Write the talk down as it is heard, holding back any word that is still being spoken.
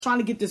trying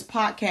to get this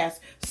podcast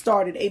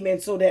started, amen,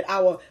 so that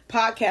our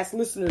podcast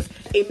listeners,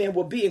 amen,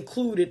 will be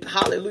included,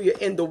 hallelujah,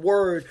 in the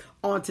word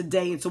on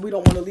today. And so we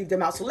don't want to leave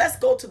them out. So let's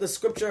go to the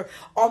scripture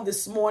on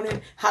this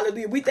morning.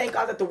 Hallelujah. We thank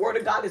God that the word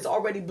of God is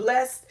already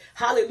blessed.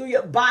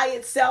 Hallelujah. By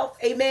itself.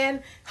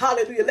 Amen.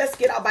 Hallelujah. Let's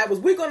get our Bibles.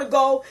 We're going to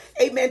go,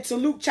 amen, to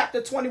Luke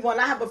chapter 21.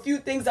 I have a few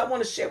things I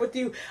want to share with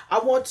you. I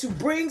want to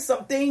bring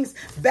some things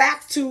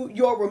back to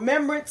your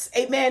remembrance.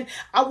 Amen.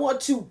 I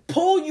want to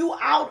pull you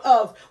out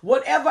of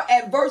whatever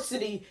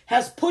adversity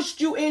has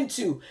pushed you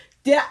into.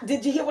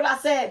 Did you hear what I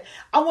said?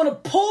 I want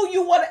to pull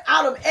you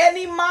out of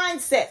any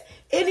mindset,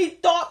 any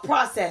thought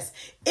process,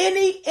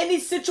 any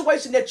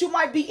situation that you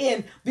might be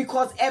in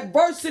because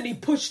adversity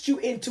pushed you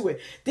into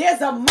it.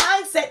 There's a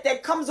mindset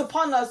that comes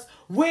upon us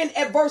when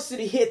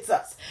adversity hits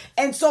us.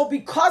 And so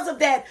because of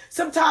that,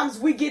 sometimes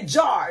we get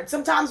jarred.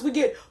 Sometimes we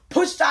get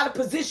pushed out of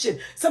position.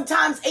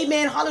 Sometimes,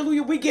 amen,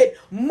 hallelujah, we get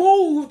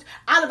moved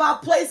out of our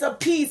place of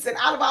peace and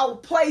out of our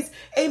place,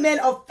 amen,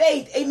 of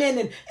faith,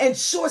 amen, and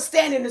sure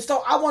standing. And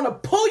so I want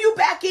to pull you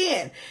back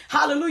in,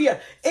 hallelujah,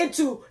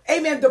 into,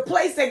 amen, the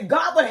place that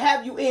God would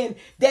have you in,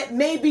 that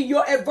may be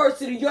your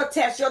adversity, your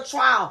test, your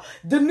trial,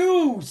 the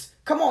news.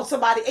 Come on,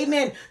 somebody.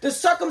 Amen. The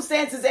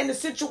circumstances and the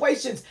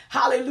situations,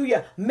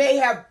 hallelujah, may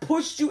have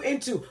pushed you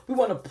into. We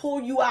want to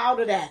pull you out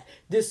of that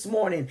this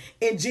morning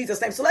in Jesus'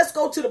 name. So let's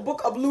go to the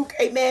book of Luke.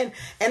 Amen.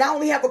 And I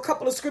only have a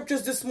couple of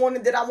scriptures this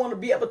morning that I want to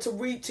be able to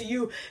read to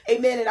you.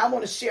 Amen. And I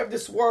want to share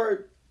this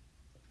word.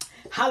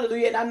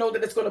 Hallelujah. And I know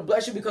that it's going to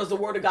bless you because the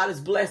word of God is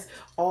blessed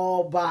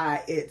all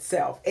by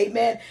itself.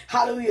 Amen.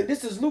 Hallelujah.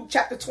 This is Luke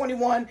chapter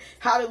 21.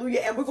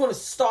 Hallelujah. And we're going to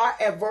start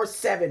at verse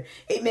 7.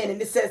 Amen.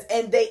 And it says,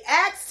 and they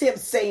asked him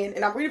saying,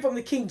 and I'm reading from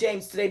the King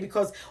James today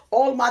because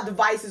all my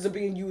devices are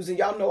being used. And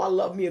y'all know I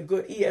love me a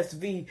good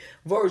ESV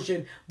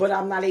version, but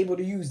I'm not able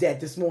to use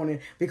that this morning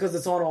because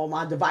it's on all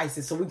my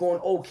devices. So we're going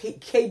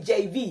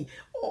KJV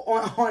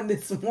on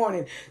this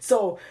morning.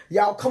 So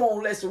y'all come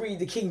on, let's read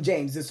the King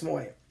James this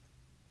morning.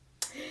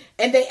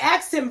 And they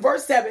asked him,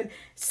 verse 7,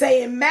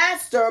 saying,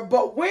 Master,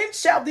 but when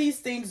shall these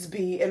things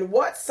be, and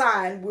what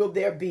sign will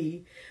there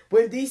be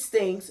when these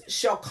things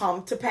shall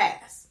come to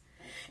pass?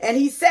 And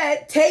he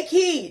said, Take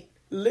heed,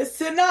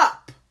 listen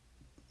up,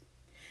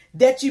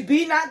 that you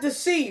be not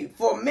deceived,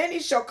 for many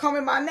shall come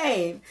in my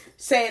name,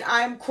 saying,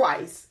 I am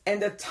Christ, and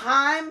the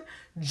time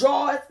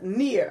draweth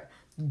near.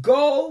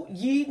 Go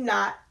ye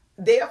not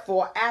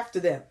therefore after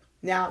them.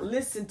 Now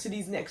listen to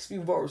these next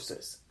few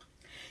verses.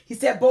 He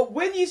said, but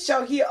when you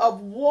shall hear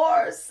of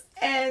wars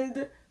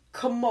and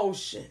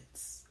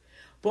commotions,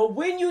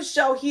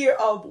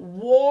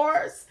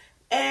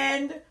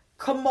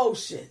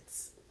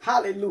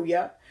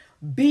 hallelujah,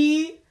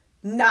 be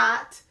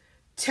not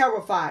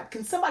terrified.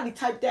 Can somebody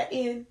type that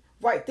in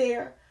right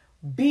there?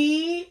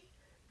 Be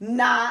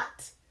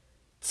not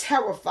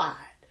terrified.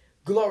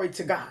 Glory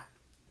to God.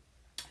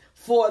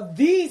 For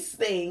these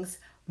things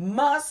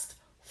must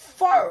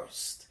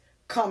first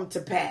come to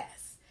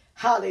pass.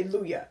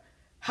 Hallelujah.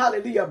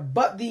 Hallelujah.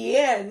 But the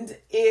end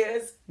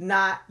is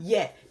not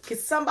yet. Can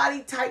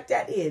somebody type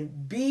that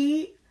in?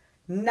 Be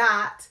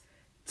not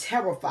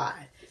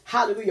terrified.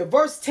 Hallelujah.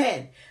 Verse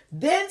 10.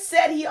 Then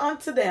said he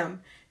unto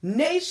them,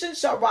 Nation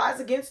shall rise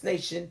against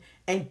nation,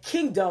 and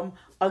kingdom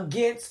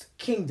against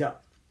kingdom.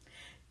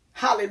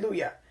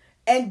 Hallelujah.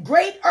 And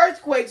great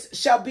earthquakes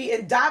shall be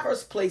in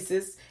divers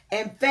places,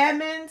 and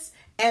famines,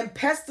 and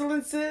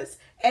pestilences,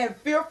 and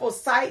fearful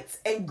sights,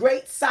 and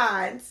great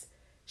signs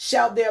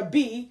shall there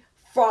be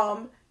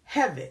from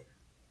heaven.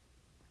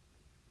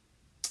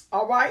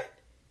 All right.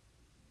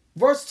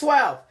 Verse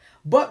 12.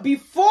 But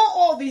before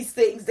all these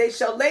things, they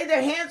shall lay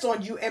their hands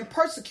on you and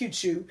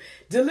persecute you,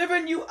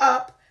 delivering you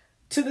up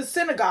to the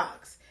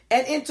synagogues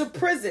and into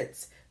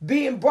prisons,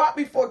 being brought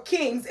before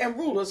kings and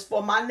rulers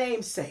for my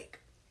name's sake.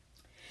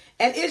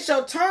 And it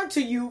shall turn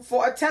to you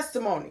for a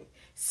testimony.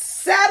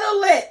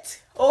 Settle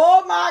it.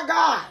 Oh my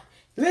God.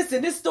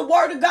 Listen, this is the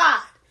word of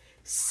God.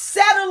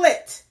 Settle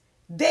it,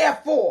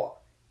 therefore,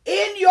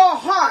 in your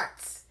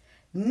hearts,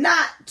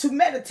 not to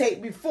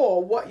meditate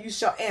before what you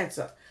shall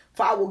answer.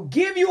 For I will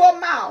give you a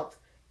mouth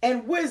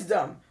and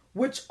wisdom,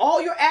 which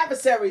all your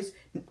adversaries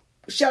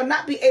shall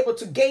not be able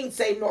to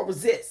gainsay nor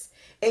resist.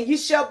 And you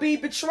shall be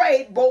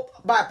betrayed both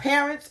by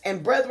parents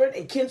and brethren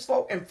and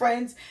kinsfolk and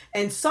friends.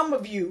 And some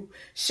of you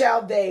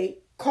shall they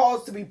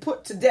cause to be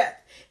put to death.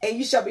 And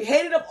you shall be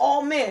hated of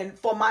all men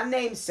for my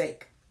name's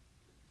sake.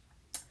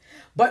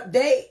 But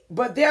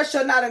there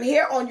shall not an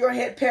hair on your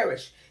head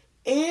perish.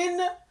 In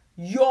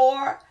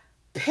your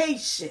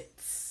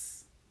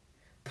patience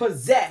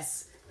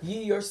possess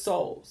ye your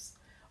souls.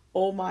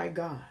 Oh my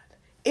God.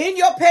 In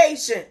your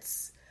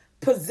patience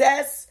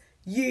possess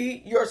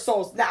ye your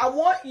souls. Now I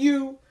want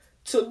you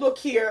to look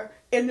here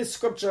in the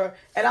scripture,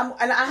 and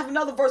I have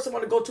another verse I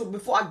want to go to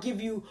before I give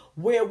you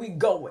where we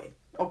going.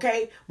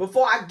 Okay?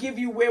 Before I give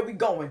you where we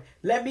going,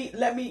 let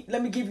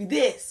me give you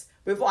this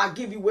before I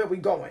give you where we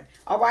going.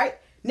 All right?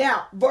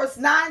 Now, verse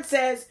 9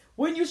 says,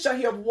 when you shall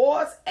hear of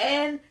wars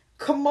and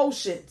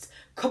commotions.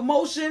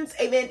 Commotions,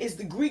 amen, is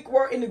the Greek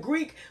word. In the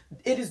Greek,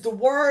 it is the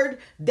word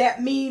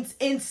that means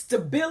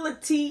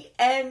instability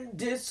and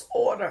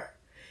disorder.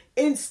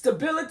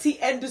 Instability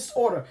and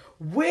disorder.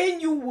 When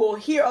you will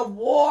hear of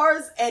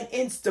wars and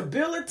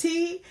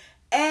instability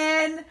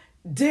and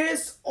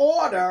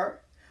disorder,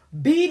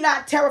 be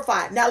not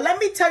terrified. Now, let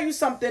me tell you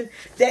something,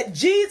 that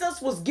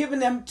Jesus was giving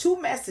them two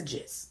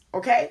messages.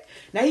 Okay.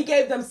 Now, he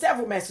gave them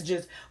several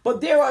messages, but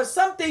there are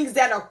some things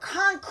that are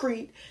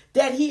concrete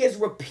that he is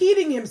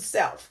repeating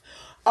himself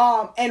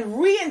and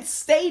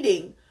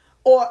reinstating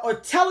or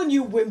telling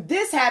you, when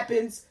this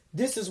happens,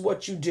 this is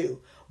what you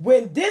do.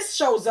 When this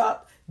shows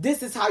up,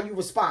 this is how you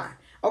respond.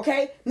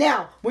 Okay.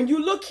 Now, when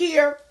you look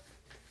here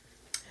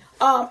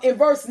in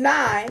verse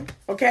 9,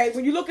 okay,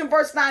 when you look in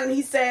verse 9 and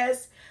he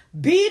says,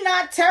 be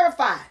not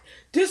terrified.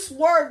 This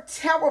word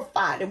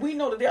terrified, and we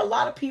know that there are a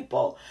lot of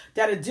people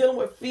that are dealing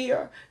with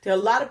fear. There are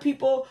a lot of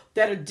people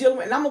that are dealing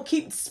with, and I'm going to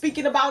keep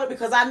speaking about it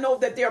because I know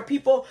that there are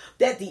people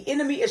that the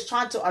enemy is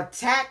trying to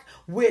attack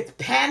with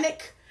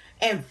panic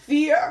and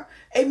fear.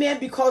 Amen.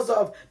 Because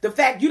of the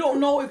fact you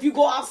don't know if you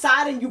go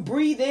outside and you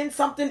breathe in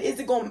something, is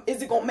it going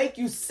to make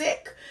you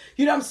sick?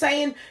 You know what I'm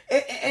saying?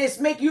 And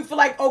it's making you feel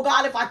like, oh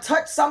God, if I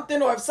touch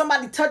something or if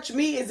somebody touch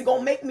me, is it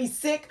going to make me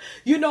sick?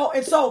 You know,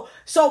 and so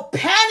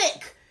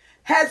panic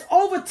has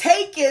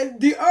overtaken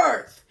the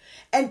earth.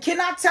 And can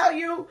I tell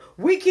you,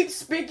 we keep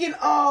speaking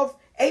of,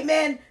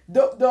 amen,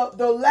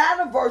 the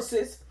latter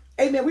verses.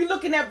 Amen. We're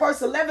looking at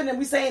verse 11 and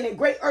we're saying, and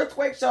great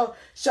earthquakes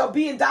shall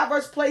be in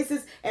diverse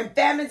places, and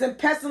famines and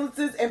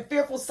pestilences and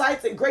fearful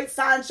sights and great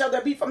signs shall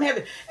there be from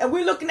heaven. And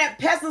we're looking at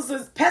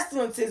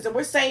pestilences and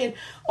we're saying,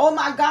 oh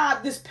my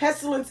God, this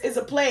pestilence is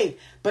a plague.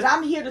 But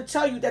I'm here to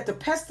tell you that the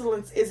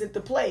pestilence isn't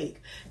the plague.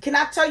 Can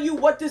I tell you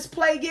what this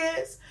plague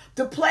is?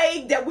 The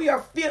plague that we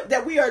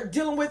are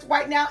dealing with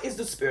right now is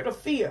the spirit of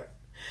fear.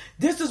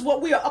 This is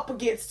what we are up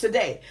against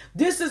today.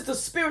 This is the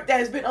spirit that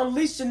has been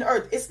unleashed in the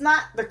earth. It's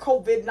not the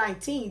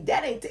COVID-19.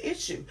 That ain't the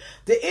issue.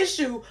 The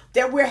issue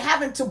that we're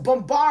having to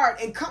bombard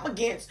and come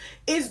against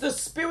is the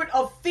spirit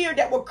of fear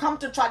that will come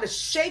to try to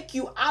shake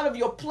you out of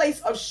your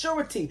place of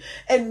surety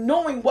and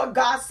knowing what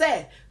God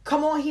said.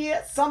 Come on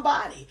here,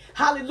 somebody.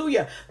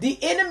 Hallelujah. The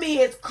enemy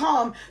has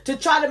come to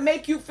try to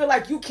make you feel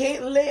like you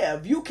can't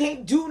live. You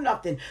can't do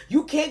nothing.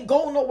 You can't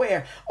go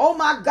nowhere. Oh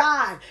my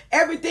God.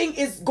 Everything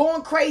is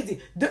going crazy.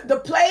 The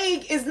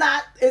plague is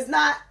not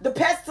the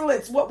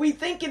pestilence, what we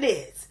think it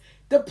is.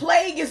 The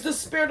plague is the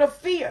spirit of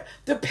fear.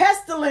 The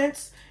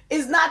pestilence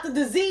is not the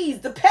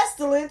disease. The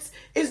pestilence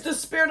is the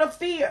spirit of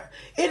fear.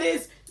 It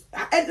is.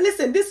 And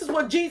listen, this is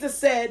what Jesus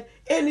said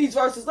in these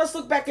verses. Let's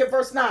look back at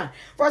verse 9.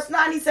 Verse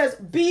 9, he says,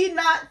 be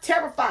not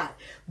terrified.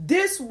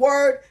 This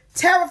word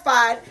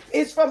terrified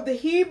is from the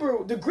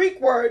Hebrew, the Greek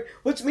word,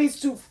 which means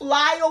to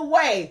fly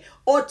away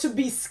or to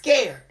be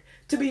scared.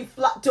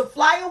 To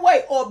fly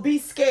away or be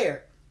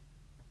scared.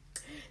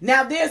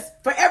 Now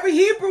for every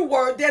Hebrew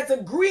word, there's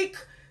a Greek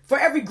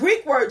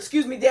word,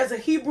 there's a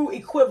Hebrew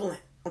equivalent.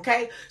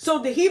 Okay. So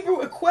the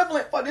Hebrew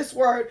equivalent for this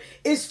word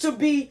is to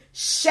be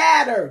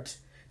shattered,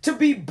 to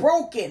be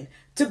broken,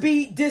 to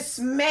be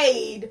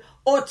dismayed,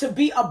 or to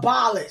be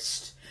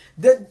abolished.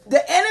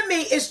 The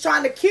enemy is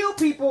trying to kill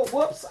people.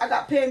 Whoops, I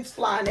got pins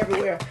flying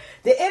everywhere.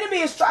 The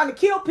enemy is trying to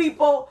kill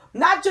people,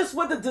 not just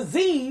with a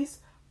disease,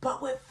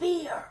 but with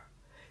fear.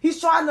 He's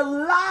trying to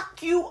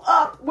lock you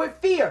up with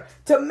fear,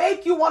 to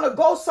make you want to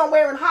go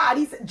somewhere and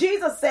hide.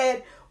 Jesus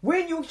said,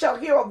 when you shall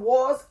hear of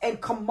wars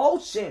and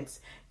commotions,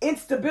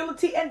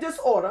 instability and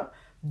disorder,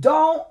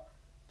 don't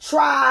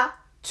try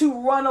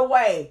to run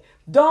away.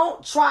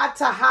 Don't try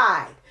to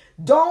hide.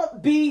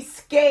 Don't be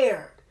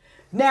scared.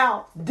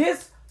 Now,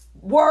 this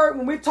word,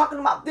 when we're talking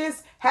about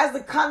this, has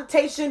the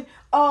connotation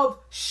of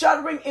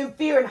shuddering in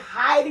fear and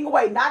hiding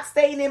away, not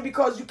staying in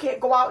because you can't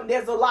go out and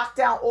there's a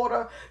lockdown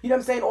order, you know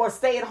what I'm saying, or a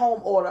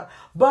stay-at-home order.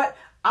 But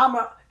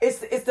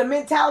it's the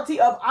mentality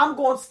of I'm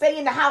going to stay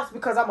in the house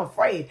because I'm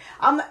afraid.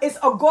 It's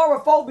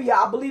agoraphobia.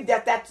 I believe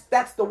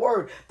that's the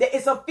word. That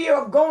it's a fear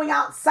of going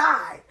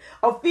outside,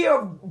 a fear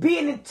of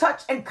being in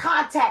touch and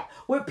contact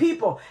with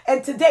people.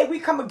 And today we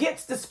come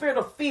against the spirit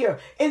of fear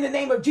in the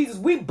name of Jesus.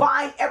 We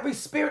bind every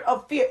spirit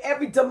of fear,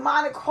 every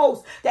demonic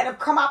host that have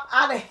come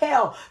out of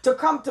hell to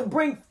come to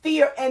bring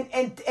fear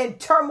and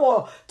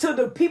turmoil to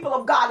the people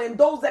of God and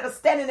those that are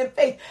standing in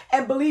faith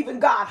and believe in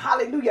God.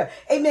 Hallelujah.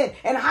 Amen.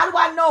 And how do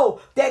I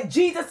know that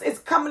Jesus is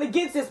coming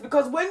against this?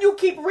 Because when you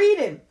keep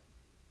reading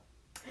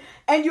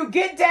and you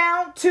get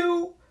down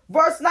to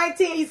verse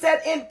 19, he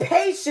said, in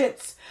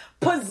patience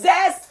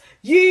possess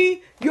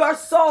ye your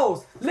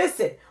souls.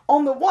 Listen,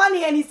 on the one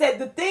hand, he said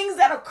the things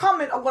that are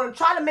coming are going to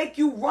try to make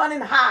you run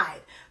and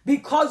hide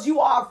because you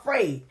are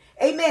afraid.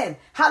 Amen.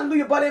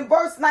 Hallelujah. But in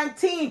verse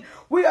 19,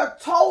 we are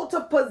told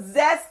to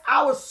possess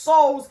our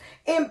souls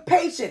in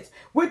patience,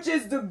 which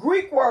is the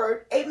Greek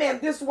word. Amen.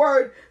 This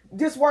word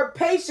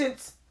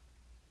patience,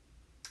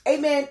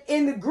 amen,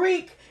 in the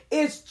Greek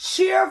is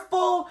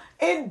cheerful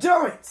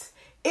endurance.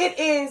 It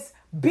is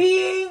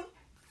being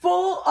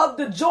full of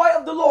the joy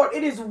of the Lord.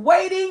 It is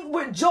waiting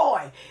with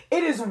joy.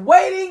 It is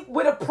waiting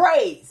with a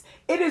praise.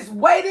 It is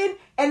waiting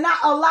and not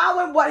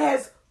allowing what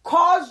has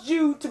caused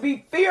you to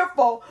be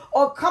fearful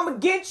or come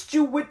against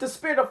you with the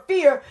spirit of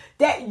fear,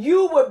 that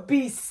you would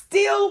be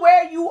still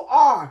where you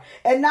are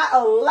and not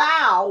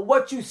allow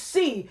what you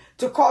see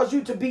to cause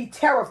you to be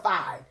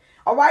terrified.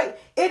 All right.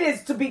 It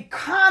is to be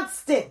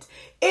constant.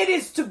 It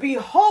is to be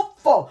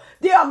hopeful.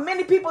 There are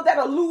many people that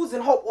are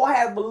losing hope or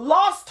have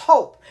lost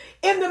hope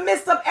in the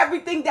midst of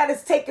everything that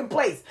is taking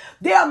place.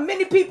 There are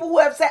many people who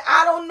have said,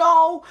 I don't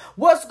know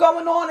what's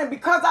going on. And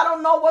because I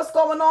don't know what's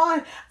going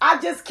on,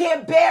 I just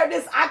can't bear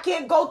this. I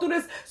can't go through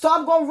this. So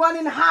I'm going to run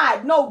and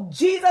hide. No,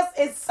 Jesus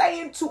is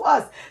saying to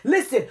us,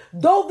 listen,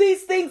 though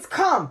these things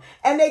come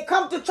and they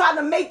come to try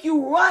to make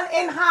you run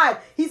and hide,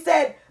 he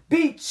said,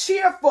 be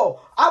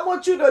cheerful. I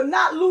want you to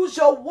not lose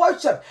your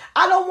worship.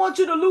 I don't want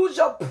you to lose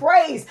your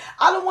praise.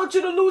 I don't want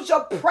you to lose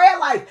your prayer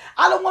life.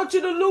 I don't want you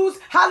to lose,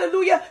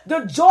 hallelujah, the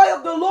joy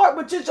of the Lord,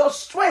 which is your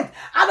strength.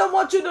 I don't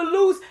want you to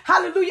lose,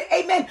 hallelujah,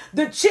 amen,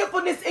 the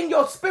cheerfulness in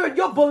your spirit,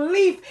 your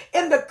belief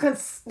in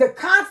the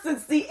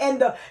constancy and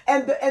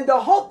the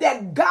hope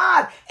that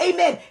God,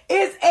 amen,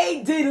 is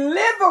a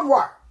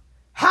deliverer.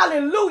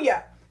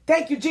 Hallelujah.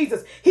 Thank you,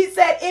 Jesus. He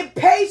said, in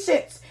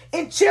patience,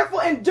 in cheerful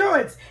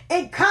endurance,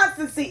 in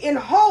constancy, in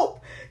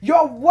hope,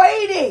 you're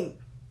waiting.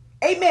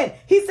 Amen.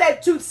 He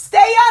said to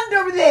stay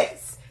under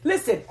this.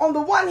 Listen, on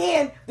the one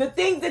hand, the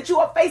things that you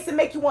are facing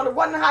make you want to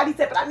run and hide. He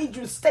said, but I need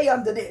you to stay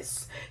under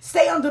this.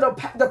 Stay under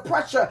the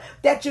pressure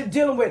that you're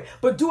dealing with,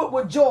 but do it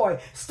with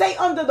joy. Stay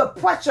under the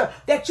pressure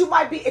that you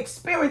might be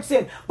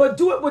experiencing, but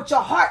do it with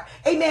your heart.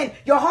 Amen.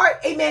 Your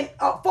heart, amen.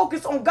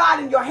 Focus on God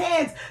and your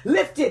hands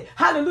lifted.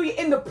 Hallelujah.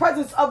 In the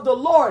presence of the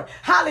Lord.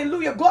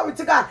 Hallelujah. Glory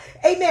to God.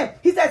 Amen.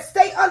 He said,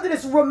 stay under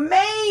this.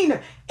 Remain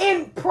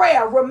in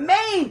prayer,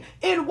 remain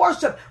in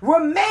worship,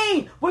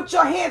 remain with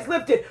your hands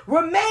lifted,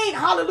 remain,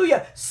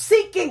 hallelujah,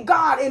 seeking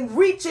God and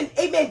reaching,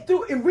 amen,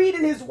 through and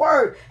reading his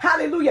word,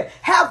 hallelujah.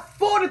 Have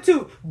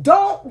fortitude.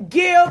 Don't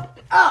give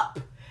up.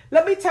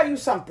 Let me tell you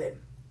something.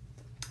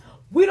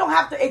 We don't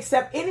have to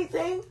accept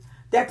anything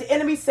that the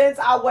enemy sends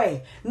our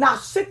way. Not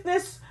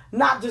sickness,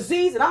 not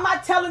disease. And I'm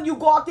not telling you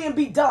go out there and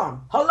be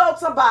dumb. Hello,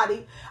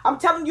 somebody. I'm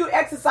telling you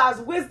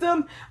exercise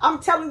wisdom. I'm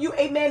telling you,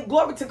 amen,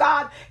 glory to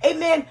God.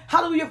 Amen,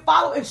 hallelujah,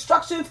 follow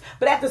instructions.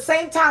 But at the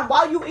same time,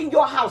 while you in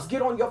your house,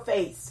 get on your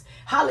face.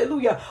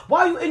 Hallelujah.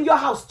 While you in your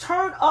house,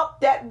 turn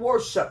up that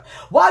worship.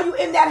 While you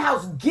in that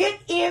house, get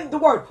in the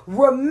word.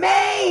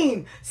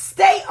 Remain.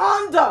 Stay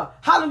under.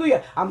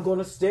 Hallelujah. I'm going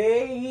to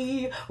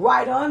stay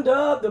right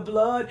under the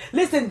blood.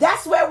 Listen,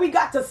 that's where we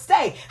got to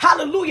stay.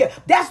 Hallelujah.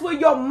 That's where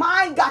your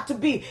mind got to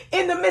be.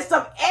 In the midst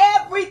of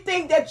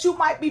everything that you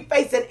might be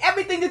facing,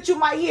 everything that you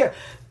might hear,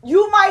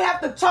 you might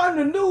have to turn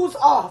the news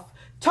off.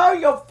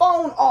 Turn your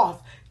phone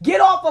off. Get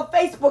off of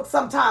Facebook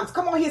sometimes.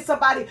 Come on here,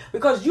 somebody,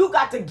 because you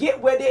got to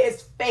get where there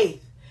is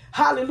faith.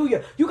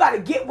 Hallelujah. You got to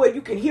get where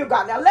you can hear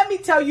God. Now, let me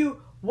tell you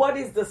what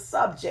is the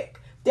subject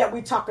that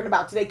we're talking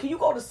about today. Can you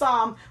go to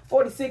Psalm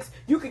 46?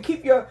 You can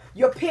keep your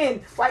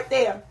pen right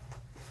there.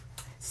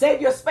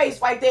 Save your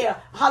space right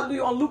there.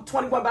 Hallelujah. On Luke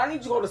 21. But I need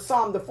you to go to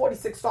Psalm, the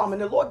 46th Psalm.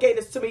 And the Lord gave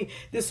this to me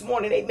this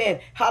morning.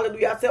 Amen.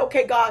 Hallelujah. I said,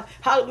 okay, God.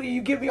 Hallelujah.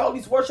 You give me all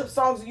these worship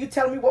songs. And you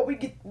tell me what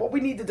we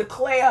need to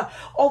declare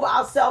over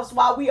ourselves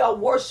while we are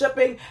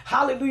worshiping.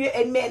 Hallelujah.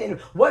 Amen. And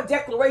what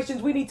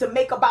declarations we need to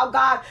make about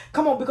God.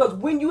 Come on. Because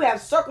when you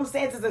have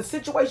circumstances and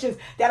situations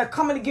that are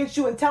coming against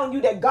you and telling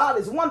you that God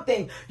is one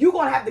thing, you're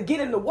going to have to get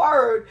in the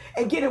word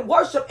and get in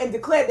worship and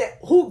declare that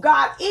who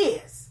God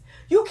is.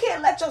 You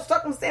can't let your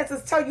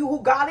circumstances tell you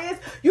who God is.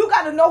 You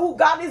got to know who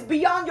God is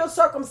beyond your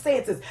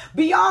circumstances,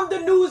 beyond the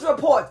news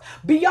reports,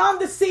 beyond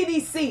the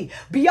CDC,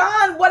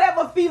 beyond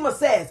whatever FEMA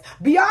says,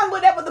 beyond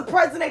whatever the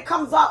president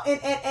comes out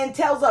and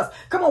tells us.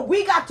 Come on,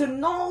 we got to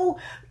know,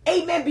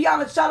 amen,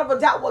 beyond a shadow of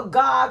a doubt what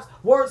God's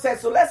word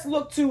says. So let's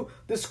look to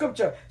the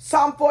scripture,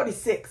 Psalm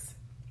 46.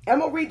 I'm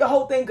going to read the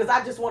whole thing because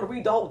I just want to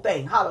read the whole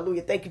thing.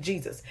 Hallelujah. Thank you,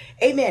 Jesus.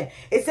 Amen.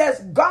 It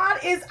says, God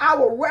is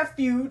our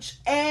refuge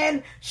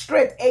and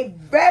strength, a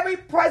very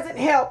present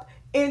help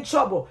in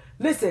trouble.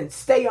 Listen,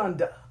 stay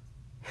under.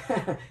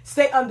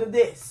 Stay under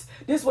this.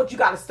 This is what you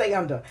got to stay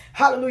under.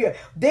 Hallelujah.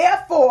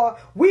 Therefore,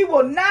 we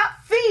will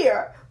not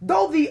fear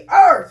though the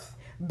earth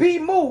be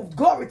moved.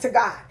 Glory to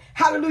God.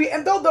 Hallelujah.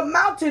 And though the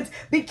mountains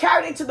be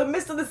carried into the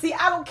midst of the sea,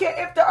 I don't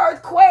care if the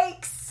earth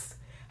quakes.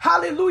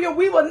 Hallelujah.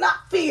 We will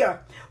not fear.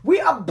 We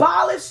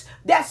abolish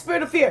that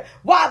spirit of fear.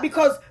 Why?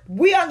 Because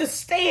we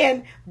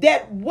understand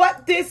that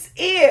what this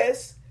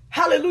is,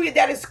 hallelujah,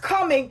 that is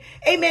coming,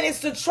 amen,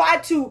 is to try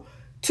to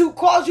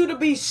cause you to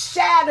be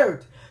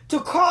shattered, to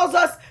cause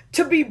us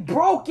to be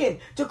broken,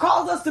 to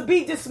cause us to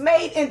be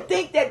dismayed and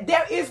think that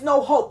there is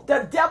no hope.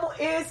 The devil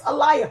is a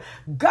liar.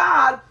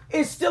 God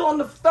is still on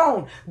the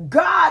throne.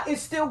 God is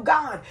still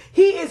God.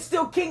 He is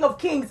still King of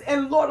Kings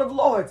and Lord of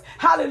Lords.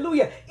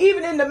 Hallelujah.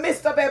 Even in the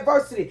midst of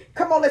adversity.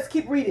 Come on, let's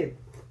keep reading.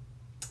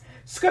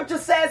 Scripture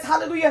says,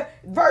 hallelujah,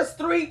 verse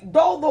 3,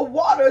 though the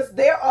waters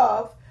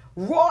thereof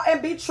roar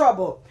and be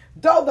troubled,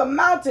 though the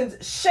mountains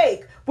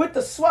shake with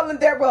the swelling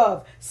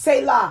thereof.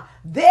 Selah.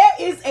 There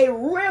is a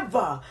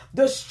river,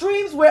 the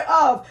streams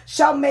whereof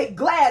shall make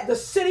glad the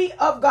city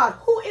of God.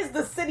 Who is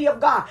the city of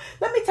God?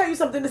 Let me tell you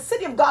something. The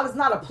city of God is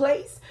not a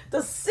place.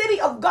 The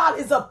city of God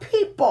is a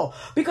people,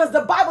 because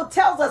the Bible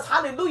tells us,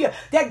 hallelujah,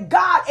 that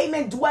God,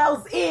 amen,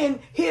 dwells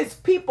in his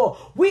people.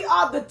 We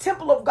are the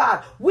temple of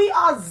God. We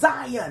are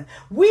Zion.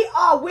 We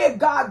are where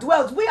God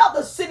dwells. We are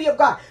the city of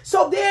God.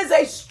 So there's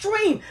a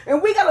stream,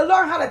 and we got to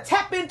learn how to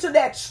tap into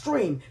that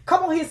stream.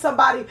 Come on here,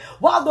 somebody.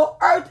 While the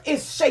earth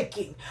is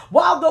shaking,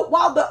 while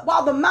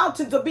the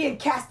mountains are being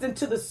cast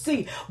into the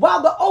sea,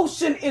 while the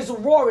ocean is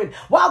roaring,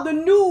 while the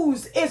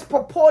news is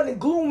purporting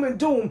gloom and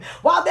doom,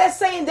 while they're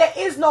saying there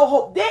is no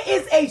hope, there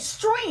is a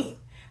stream,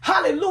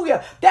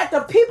 hallelujah, that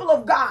the people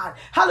of God,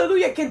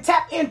 hallelujah, can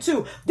tap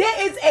into.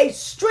 There is a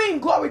stream,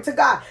 glory to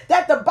God,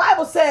 that the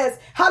Bible says,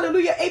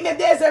 hallelujah, amen,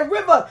 there's a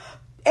river,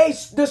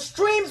 the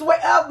streams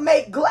whereof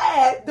make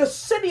glad the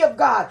city of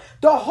God,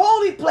 the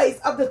holy place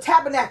of the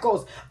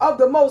tabernacles of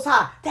the Most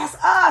High. That's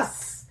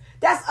us.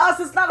 That's us.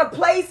 It's not a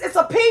place. It's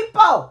a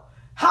people.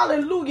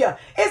 Hallelujah.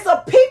 It's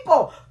a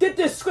people that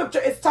this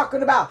scripture is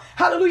talking about.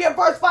 Hallelujah.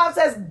 Verse 5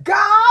 says,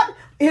 God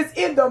is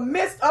in the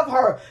midst of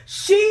her.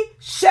 She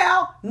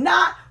shall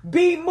not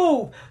be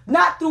moved.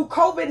 Not through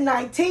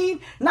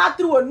COVID-19, not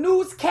through a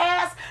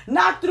newscast,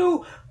 not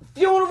through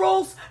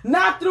funerals,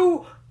 not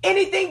through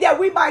anything that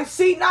we might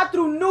see, not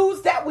through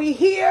news that we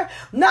hear,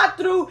 not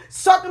through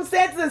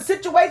circumstances and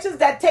situations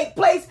that take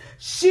place.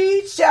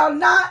 She shall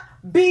not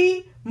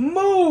be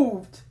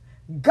moved.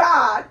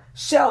 God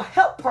shall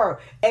help her.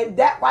 And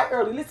that right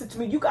early, listen to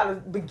me, you got to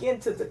begin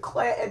to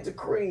declare and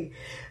decree.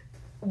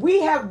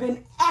 We have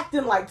been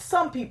acting like,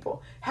 some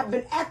people have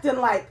been acting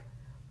like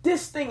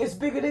this thing is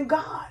bigger than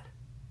God.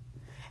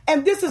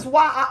 And this is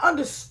why I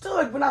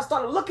understood when I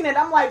started looking at it.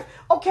 I'm like,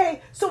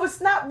 okay, so it's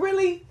not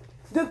really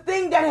the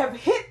thing that have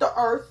hit the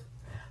earth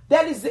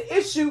that is the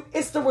issue.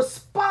 It's the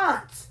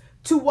response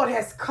to what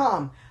has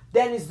come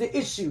that is the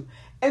issue.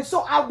 And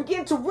so I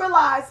began to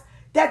realize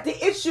that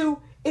the issue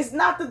is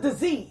not the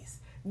disease.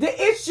 The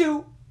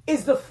issue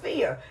is the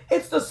fear.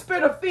 It's the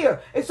spirit of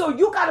fear. And so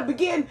you got to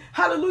begin,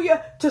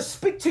 hallelujah, to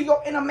speak to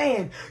your inner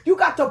man. You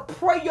got to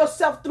pray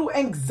yourself through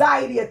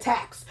anxiety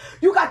attacks.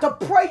 You got to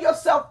pray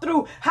yourself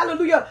through,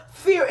 hallelujah,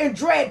 fear and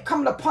dread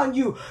coming upon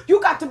you.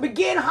 You got to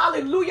begin,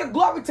 hallelujah,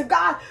 glory to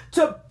God,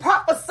 to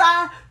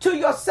prophesy to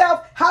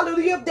yourself,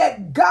 hallelujah,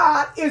 that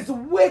God is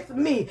with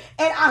me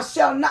and I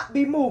shall not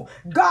be moved.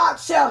 God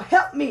shall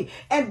help me,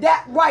 and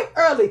that right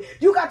early.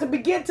 You got to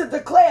begin to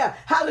declare,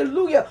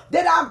 hallelujah,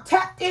 that I'm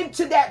tapped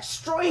into that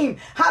stream,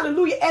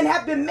 hallelujah, and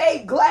have been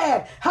made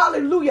glad,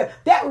 hallelujah,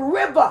 that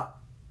river,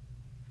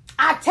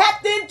 I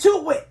tapped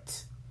into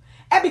it.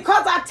 And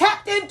because I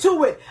tapped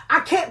into it,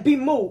 I can't be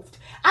moved.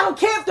 I don't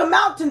care if the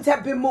mountains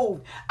have been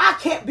moved. I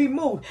can't be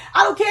moved.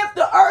 I don't care if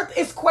the earth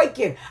is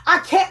quaking. I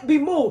can't be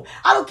moved.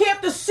 I don't care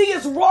if the sea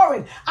is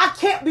roaring. I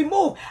can't be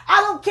moved. I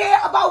don't care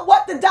about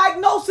what the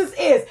diagnosis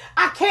is.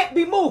 I can't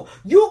be moved.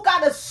 You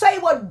got to say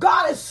what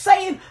God is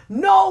saying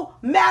no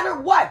matter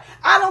what.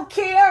 I don't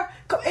care.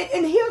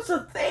 And here's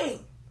the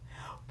thing.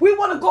 We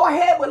want to go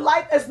ahead with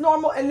life as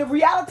normal. And the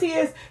reality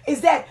is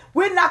that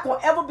we're not going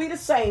to ever be the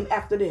same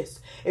after this.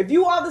 If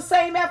you are the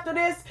same after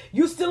this,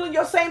 you still in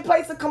your same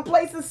place of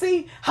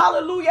complacency.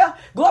 Hallelujah.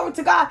 Glory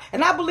to God.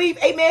 And I believe,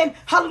 amen,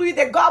 hallelujah,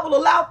 that God will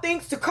allow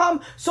things to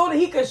come so that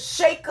he can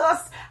shake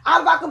us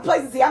out of our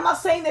complacency. I'm not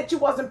saying that you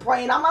wasn't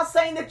praying. I'm not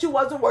saying that you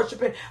wasn't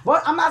worshiping.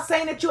 But I'm not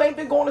saying that you ain't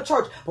been going to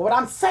church. But what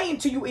I'm saying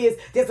to you is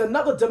there's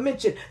another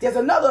dimension. There's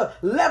another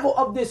level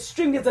of this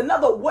stream. There's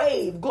another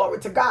wave. Glory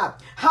to God.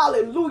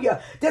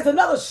 Hallelujah. There's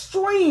another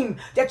stream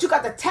that you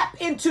got to tap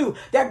into,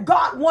 that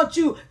God wants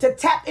you to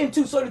tap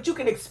into so that you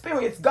can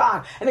experience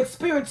God and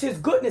experience his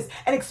goodness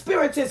and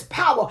experience his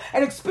power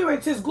and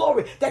experience his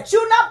glory, that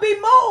you not be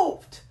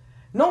moved.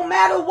 No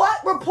matter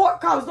what report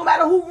comes, no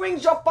matter who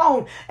rings your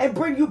phone and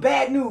bring you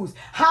bad news.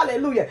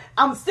 Hallelujah.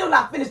 I'm still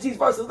not finished these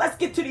verses. Let's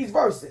get to these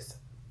verses.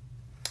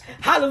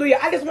 Hallelujah.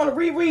 I just want to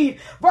reread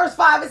verse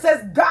 5. It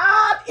says,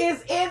 God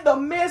is in the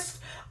midst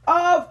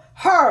of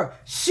her.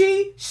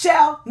 She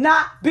shall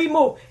not be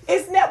moved.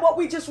 Isn't that what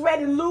we just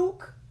read in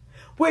Luke?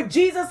 Where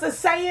Jesus is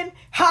saying,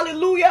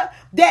 hallelujah,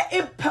 that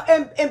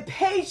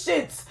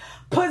impatience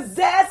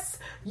possess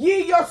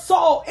ye your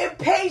soul.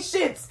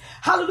 Impatience.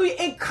 Hallelujah.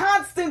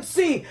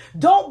 Inconstancy.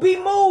 Don't be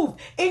moved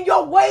in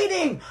your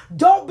waiting.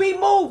 Don't be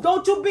moved.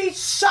 Don't you be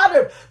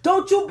shuddered.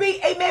 Don't you be,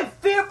 amen,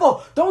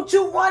 fearful. Don't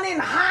you run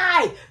and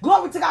hide.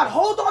 Glory to God.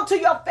 Hold on to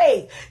your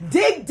faith.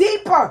 Dig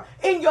deeper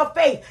in your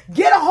faith.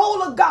 Get a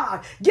hold of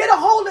God. Get a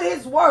hold of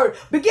his word.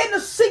 Begin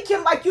to seek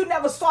him like you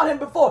never sought him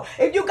before.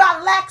 If you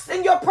got lax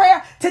in your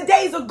prayer,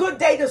 today's a good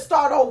day to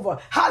start over.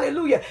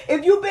 Hallelujah.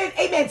 If you've been,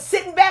 amen,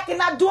 sitting back and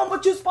not doing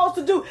what you're supposed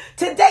to do,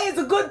 today is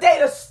a good day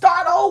to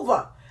start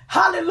over.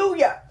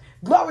 Hallelujah.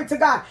 Glory to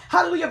God.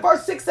 Hallelujah.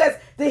 Verse 6 says,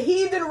 the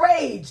heathen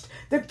raged.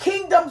 The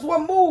kingdoms were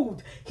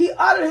moved. He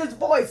uttered his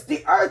voice.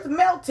 The earth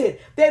melted.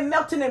 They're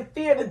melting in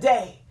fear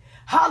today.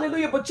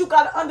 Hallelujah. But you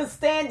got to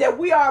understand that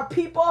we are a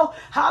people,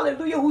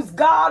 hallelujah, whose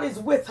God is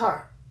with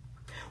her.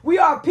 We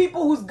are a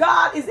people whose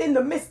God is in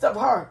the midst of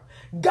her.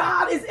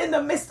 God is in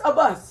the midst of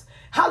us.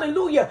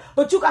 Hallelujah.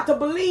 But you got to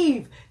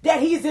believe that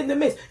he's in the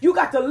midst. You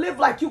got to live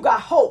like you got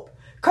hope.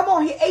 Come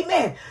on here.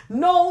 Amen.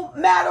 No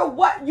matter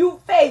what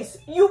you face,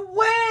 you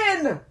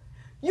win.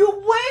 You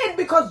win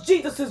because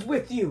Jesus is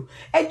with you.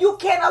 And you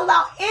can't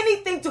allow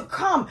anything to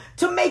come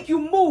to make you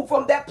move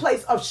from that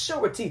place of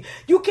surety.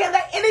 You can't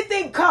let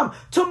anything come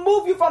to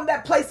move you from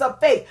that place of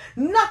faith.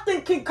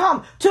 Nothing can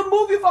come to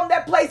move you from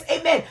that place.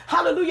 Amen.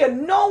 Hallelujah.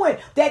 Knowing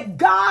that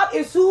God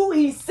is who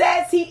he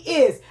says he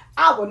is.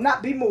 I will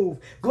not be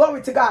moved.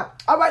 Glory to God.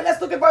 All right,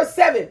 let's look at verse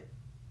 7.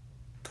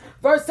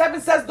 Verse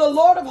 7 says, the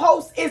Lord of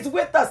hosts is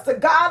with us. The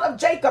God of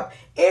Jacob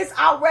is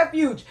our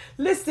refuge.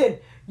 Listen,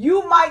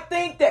 you might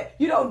think that,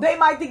 they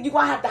might think you're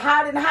going to have to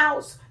hide in the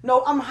house.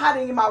 No, I'm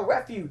hiding in my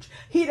refuge.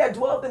 He that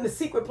dwelleth in the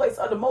secret place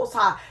of the Most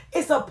High.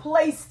 It's a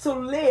place to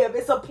live.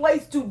 It's a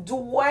place to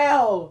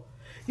dwell.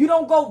 You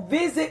don't go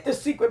visit the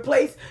secret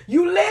place.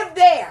 You live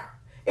there.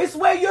 It's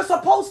where you're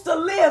supposed to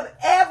live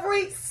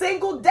every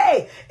single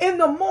day, in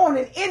the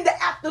morning, in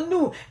the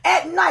afternoon,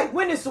 at night,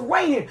 when it's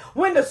raining,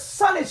 when the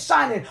sun is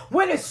shining,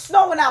 when it's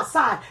snowing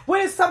outside,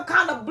 when it's some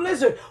kind of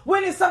blizzard,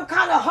 when it's some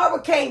kind of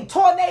hurricane,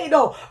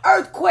 tornado,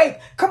 earthquake.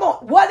 Come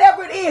on,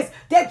 whatever it is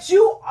that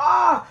you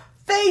are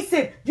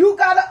facing, you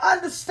got to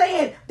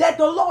understand that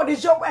the Lord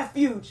is your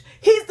refuge.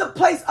 He's the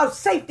place of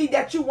safety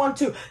that you want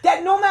to.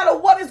 That no matter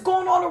what is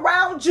going on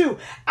around you,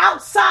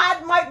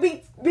 outside might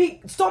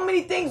be so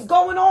many things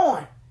going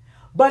on.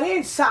 But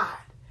inside,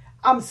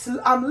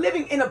 I'm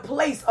living in a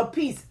place of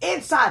peace.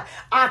 Inside,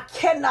 I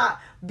cannot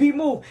be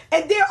moved.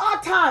 And there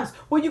are times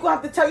when you're going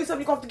to have to tell yourself,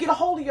 you're going to have to get a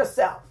hold of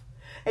yourself.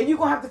 And you're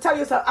going to have to tell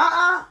yourself,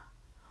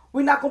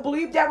 we're not going to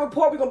believe that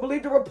report. We're going to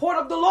believe the report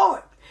of the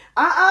Lord.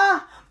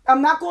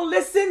 I'm not going to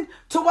listen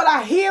to what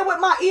I hear with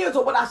my ears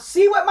or what I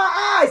see with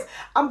my eyes.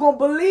 I'm going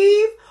to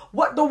believe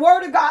what the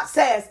word of God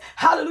says.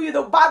 Hallelujah.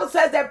 The Bible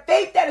says that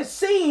faith that is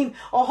seen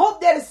or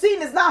hope that is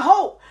seen is not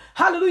hope.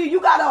 Hallelujah.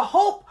 You got to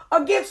hope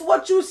against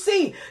what you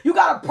see. You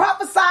got to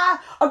prophesy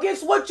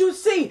against what you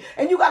see.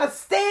 And you got to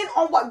stand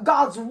on what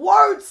God's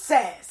word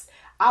says.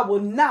 I will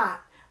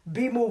not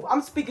be moved.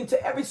 I'm speaking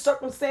to every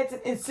circumstance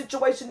and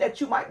situation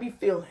that you might be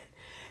feeling.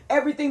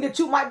 Everything that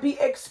you might be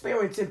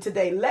experiencing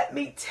today. Let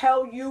me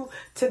tell you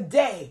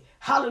today,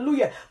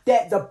 hallelujah,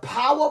 that the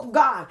power of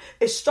God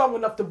is strong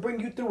enough to bring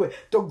you through it.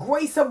 The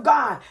grace of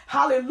God,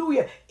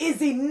 hallelujah,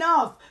 is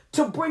enough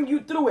to bring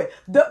you through it.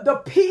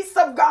 The peace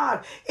of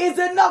God is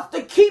enough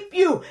to keep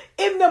you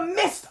in the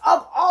midst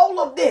of all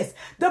of this.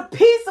 The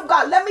peace of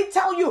God, let me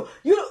tell you,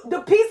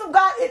 the peace of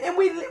God, and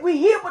we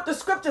hear what the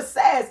scripture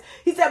says.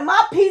 He said,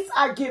 my peace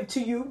I give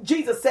to you.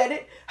 Jesus said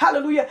it,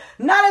 hallelujah,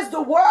 not as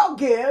the world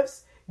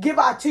gives, give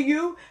I to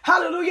you.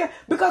 Hallelujah.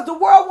 Because the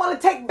world want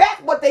to take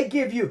back what they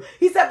give you.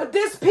 He said, but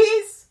this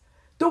peace,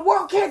 the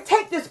world can't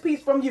take this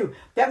peace from you.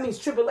 That means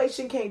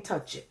tribulation can't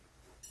touch it.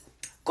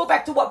 Go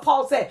back to what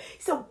Paul said.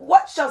 He said,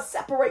 what shall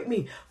separate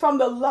me from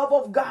the love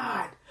of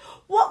God?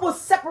 What will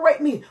separate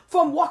me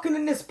from walking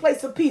in this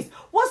place of peace?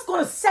 What's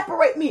going to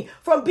separate me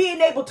from being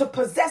able to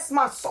possess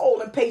my soul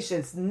in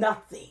patience?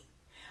 Nothing.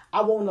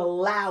 I won't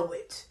allow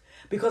it.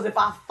 Because if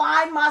I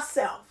find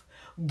myself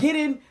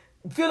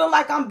feeling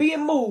like I'm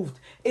being moved,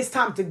 it's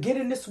time to get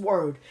in this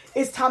word.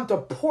 It's time to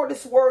pour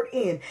this word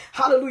in.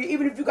 Hallelujah.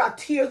 Even if you got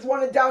tears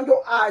running down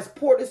your eyes,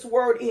 pour this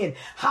word in.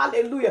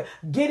 Hallelujah.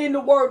 Get in the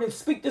word and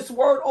speak this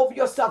word over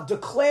yourself.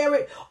 Declare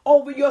it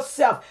over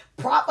yourself.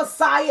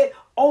 Prophesy it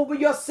over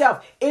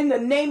yourself in the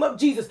name of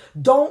Jesus.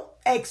 Don't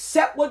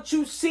accept what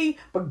you see,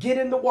 but get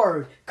in the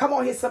word. Come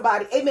on here,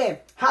 somebody. Amen.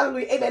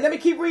 Hallelujah. Amen. Let me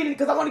keep reading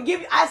because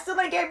I still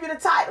ain't gave you the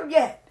title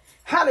yet.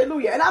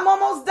 Hallelujah. And I'm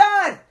almost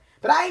done,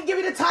 but I ain't give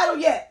you the title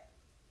yet.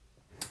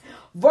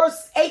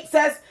 Verse 8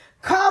 says,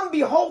 come,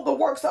 behold the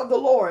works of the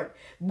Lord.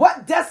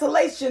 What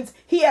desolations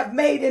he hath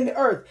made in the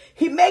earth.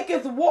 He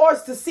maketh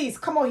wars to cease.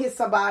 Come on here,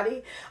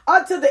 somebody.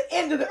 Unto the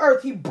end of the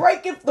earth. He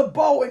breaketh the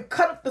bow and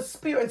cutteth the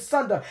spear in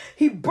sunder.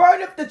 He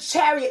burneth the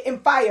chariot in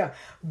fire.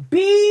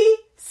 Be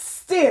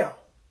still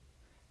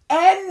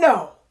and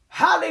know,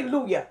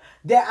 hallelujah,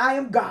 that I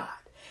am God.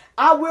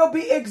 I will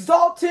be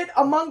exalted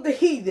among the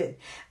heathen.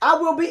 I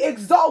will be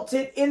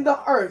exalted in the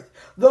earth.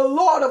 The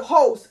Lord of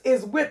hosts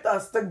is with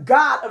us. The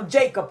God of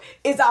Jacob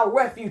is our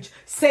refuge.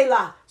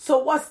 Selah. So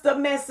what's the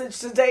message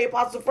today,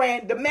 Apostle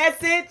Fran? The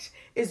message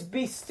is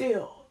be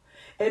still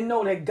and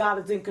know that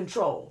God is in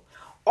control.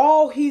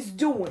 All he's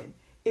doing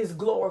is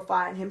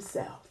glorifying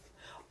himself.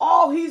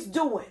 All he's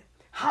doing,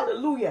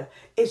 hallelujah,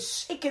 is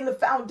shaking the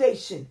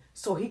foundation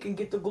so he can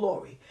get the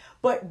glory.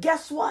 But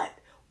guess what?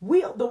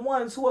 We are the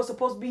ones who are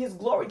supposed to be his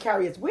glory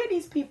carriers. Where are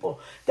these people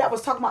that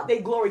was talking about they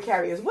glory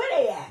carriers? Where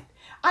they at?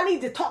 I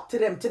need to talk to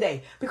them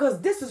today because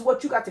this is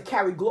what you got to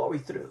carry glory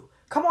through.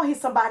 Come on here,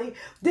 somebody.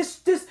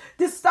 This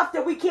stuff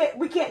that we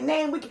can't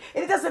name.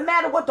 It doesn't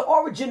matter what the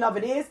origin of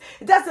it is.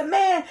 It doesn't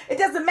matter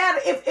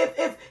if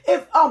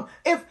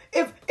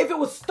it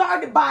was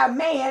started by a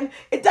man.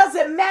 It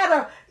doesn't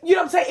matter, you know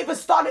what I'm saying, if it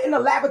started in a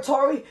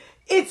laboratory.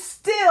 it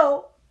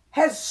still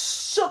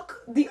has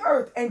shook the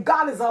earth, and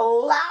God has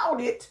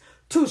allowed it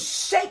to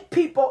shake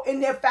people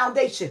in their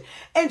foundation.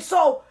 And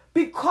so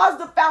because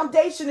the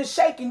foundation is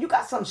shaking, you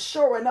got some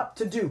shoring up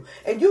to do.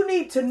 And you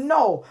need to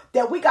know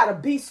that we got to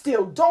be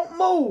still. Don't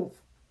move.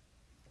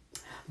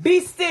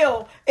 Be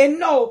still and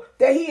know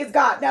that he is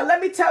God. Now,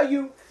 let me tell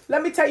you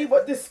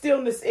what this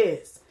stillness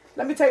is.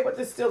 Let me tell you what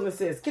this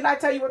stillness is. Can I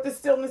tell you what this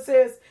stillness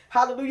is?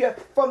 Hallelujah.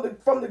 From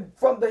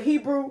the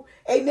Hebrew,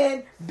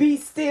 amen. Be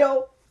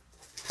still.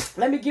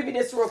 Let me give you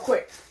this real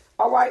quick.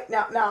 All right.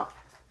 Now,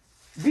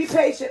 be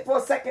patient for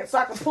a second so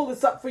I can pull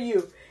this up for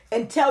you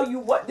and tell you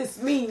what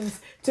this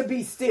means to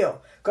be still.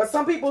 Because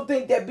some people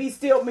think that be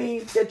still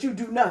means that you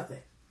do nothing.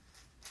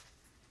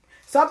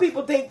 Some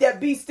people think that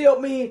be still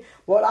means,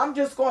 well, I'm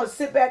just going to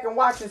sit back and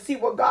watch and see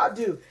what God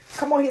do.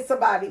 Come on here,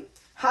 somebody.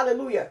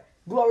 Hallelujah.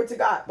 Glory to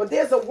God. But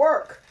there's a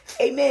work,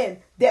 amen,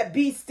 that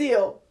be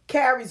still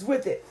carries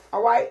with it.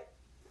 All right.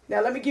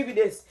 Now, let me give you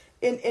this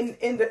in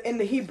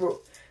the Hebrew.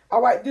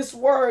 All right. This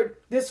word,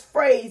 this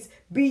phrase,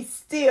 be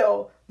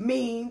still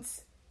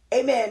means,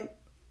 amen.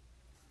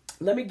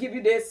 Let me give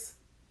you this.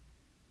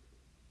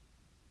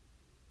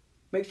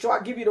 Make sure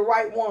I give you the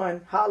right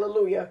one.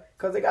 Hallelujah.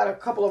 Because they got a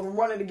couple of them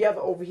running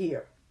together over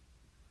here.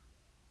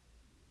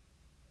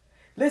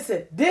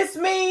 Listen, this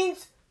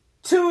means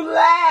to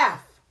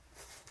laugh.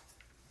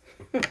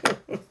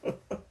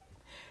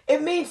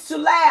 It means to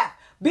laugh.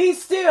 Be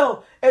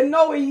still and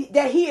know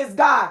that he is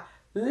God.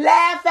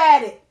 Laugh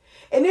at it.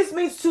 And this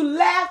means to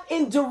laugh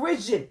in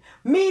derision.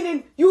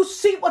 Meaning you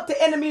see what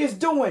the enemy is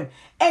doing.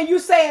 And you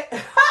say,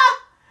 ha!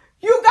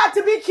 You got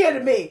to be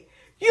kidding me.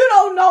 You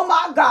don't know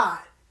my God.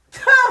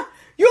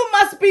 You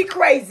must be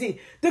crazy.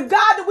 The God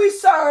that we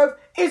serve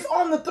is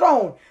on the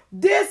throne.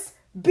 This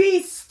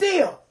be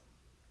still.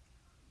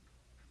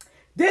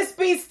 This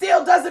be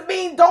still doesn't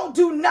mean don't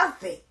do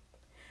nothing.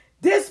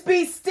 This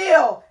be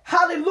still,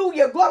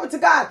 hallelujah, glory to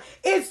God,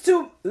 is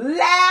to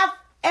laugh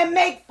and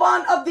make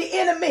fun of the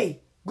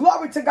enemy.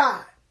 Glory to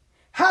God.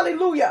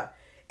 Hallelujah.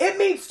 It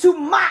means to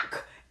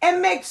mock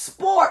and make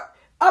sport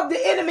of the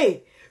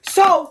enemy.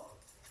 So,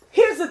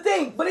 here's the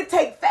thing, but it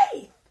takes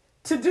faith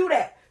to do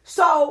that.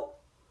 So,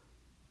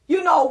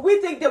 we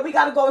think that we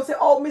got to go and say,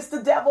 oh,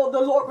 Mr. Devil, the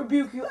Lord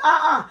rebuke you.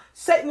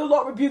 Satan, the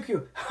Lord rebuke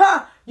you.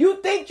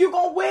 You think you're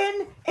going to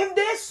win in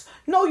this?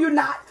 No, you're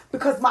not,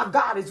 because my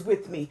God is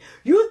with me.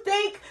 You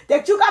think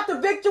that you got the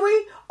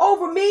victory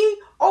over me,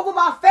 over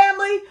my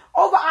family,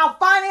 over our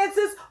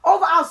finances,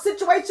 over our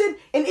situation,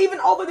 and even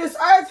over this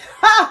earth?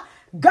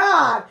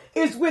 God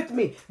is with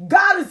me.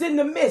 God is in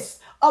the midst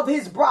of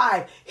his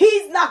bride.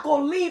 He's not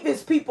going to leave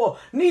his people.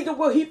 Neither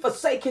will he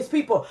forsake his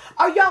people.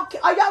 Are y'all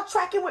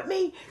tracking with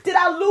me? Did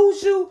I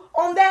lose you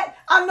on that?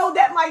 I know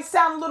that might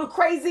sound a little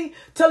crazy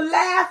to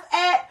laugh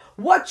at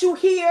what you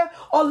hear,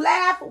 or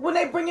laugh when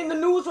they bring in the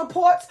news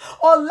reports,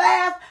 or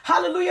laugh,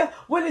 hallelujah,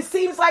 when it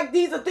seems like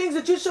these are things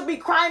that you should be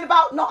crying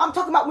about. No, I'm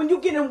talking about when you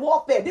get in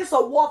warfare. This is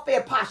a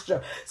warfare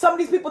posture. Some of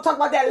these people talk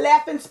about that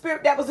laughing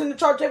spirit that was in the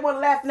church. They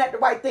weren't laughing at the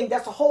right thing.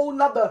 That's a whole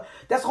nother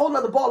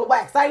ball of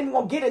wax. I ain't even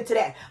gonna get into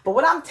that. But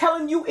what I'm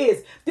telling you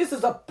is, this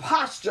is a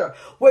posture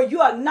where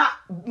you are not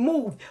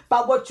moved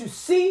by what you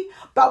see,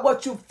 by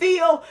what you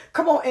feel.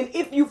 Come on, and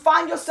if you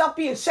find yourself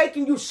being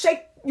shaken, you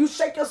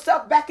shake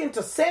yourself back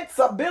into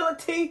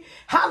sensibility.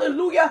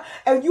 Hallelujah.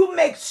 And you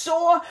make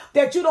sure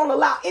that you don't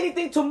allow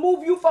anything to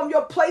move you from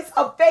your place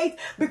of faith,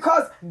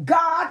 because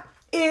God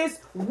is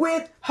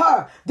with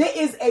her. There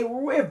is a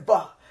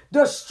river.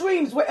 The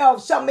streams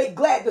whereof shall make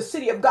glad the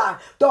city of God,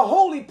 the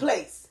holy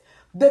place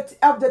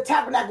of the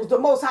tabernacles, the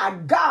Most High.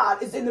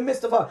 God is in the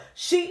midst of her.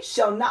 She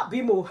shall not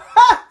be moved.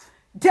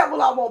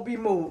 Devil, I won't be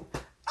moved.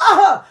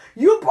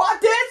 You brought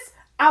this?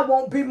 I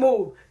won't be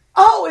moved.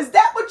 Oh, is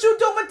that what you're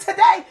doing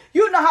today?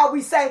 You know how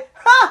we say,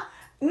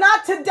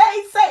 not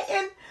today,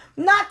 Satan.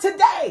 Not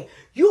today.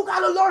 You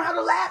got to learn how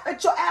to laugh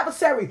at your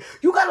adversary.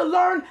 You got to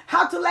learn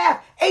how to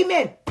laugh.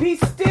 Amen. Be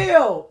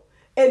still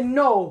and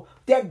know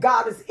that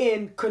God is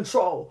in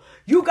control.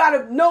 You got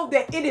to know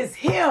that it is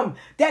him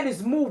that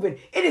is moving.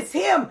 It is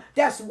him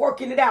that's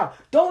working it out.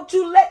 Don't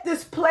you let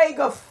this plague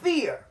of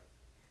fear,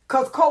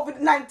 because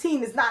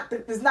COVID-19 is not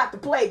the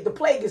plague. The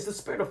plague is the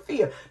spirit of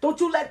fear. Don't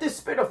you let this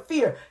spirit of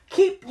fear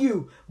keep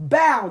you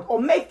bound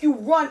or make you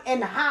run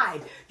and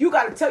hide. You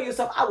got to tell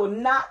yourself, I will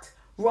not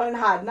run and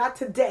hide. Not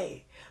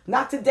today.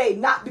 Not today.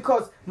 Not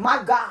because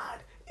my God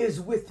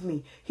is with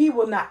me. He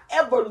will not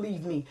ever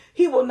leave me.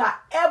 He will not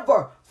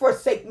ever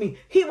forsake me.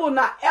 He will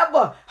not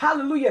ever,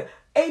 hallelujah,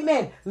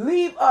 amen,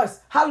 leave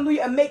us,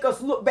 hallelujah, and make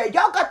us look bad.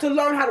 Y'all got to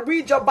learn how to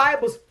read your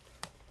Bibles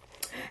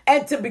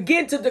and to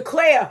begin to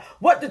declare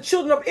what the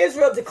children of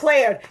Israel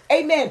declared,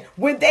 amen,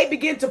 when they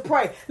begin to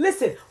pray.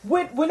 Listen,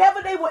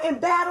 whenever they were in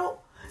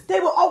battle,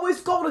 they would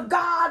always go to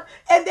God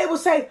and they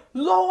would say,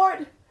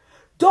 Lord,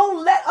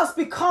 don't let us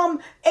become,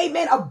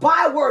 amen, a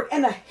byword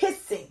and a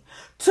hissing.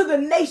 to the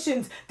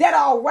nations that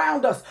are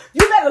around us.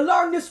 You better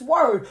learn this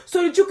word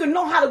so that you can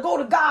know how to go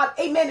to God,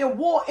 amen, in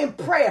war, in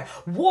prayer,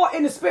 war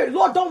in the spirit.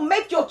 Lord, don't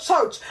make your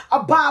church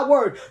a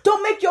byword.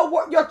 Don't make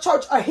your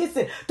church a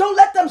hissing. Don't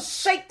let them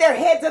shake their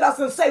heads at us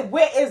and say,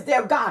 where is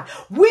their God?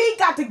 We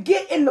got to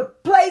get in the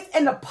place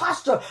and the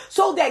posture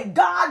so that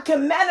God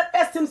can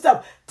manifest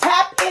himself.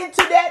 Tap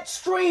into that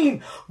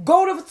stream.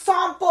 Go to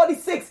Psalm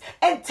 46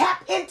 and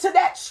tap into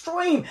that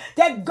stream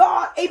that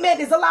God,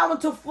 amen, is allowing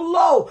to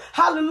flow,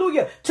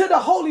 hallelujah, to the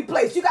holy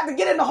place. You got to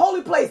get in the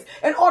holy place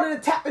in order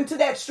to tap into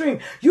that stream.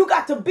 You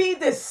got to be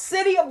the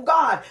city of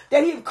God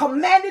that he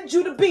commanded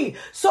you to be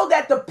so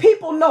that the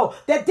people know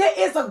that there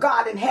is a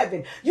God in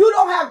heaven. You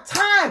don't have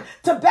time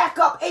to back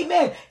up,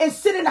 amen, and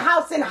sit in the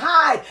house and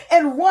hide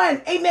and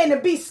run, amen,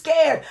 and be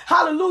scared.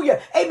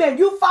 Hallelujah, amen.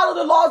 You follow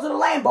the laws of the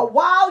land, but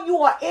while you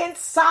are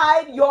inside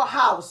your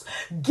house,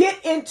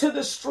 get into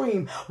the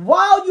stream.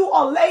 While you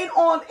are laying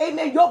on,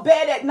 amen, your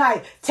bed at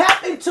night,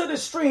 tap into the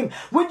stream.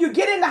 When you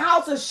get in the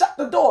house and shut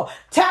the door,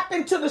 tap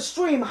into the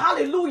stream.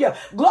 Hallelujah.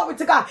 Glory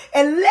to God.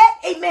 And let,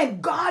 amen,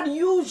 God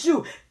use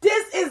you.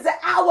 This is the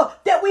hour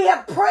that we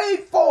have prayed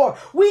for.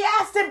 We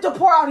asked him to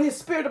pour out his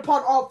spirit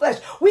upon all flesh.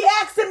 We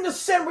asked him to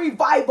send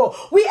revival.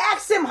 We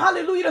asked him,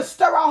 hallelujah, to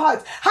stir our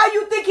hearts. How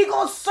you think he's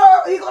going to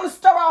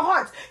stir our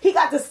hearts? He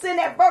got to send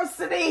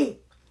adversity.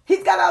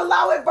 He's got to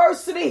allow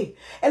adversity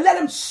and let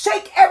him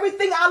shake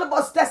everything out of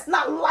us that's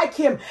not like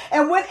him.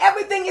 And when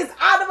everything is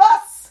out of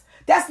us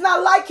that's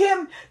not like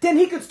him, then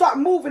he can start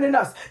moving in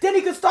us. Then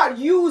he can start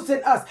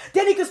using us.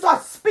 Then he can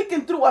start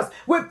speaking through us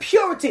with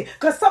purity.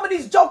 Because some of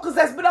these jokers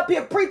that's been up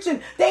here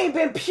preaching, they ain't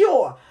been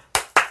pure.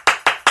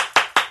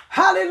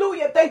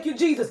 Hallelujah. Thank you,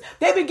 Jesus.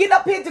 They've been getting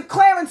up here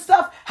declaring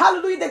stuff,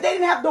 hallelujah, that they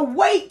didn't have the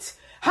weight,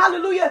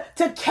 hallelujah,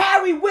 to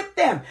carry with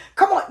them.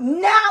 Come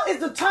on. Now is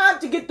the time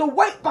to get the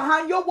weight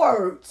behind your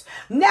words.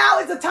 Now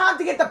is the time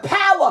to get the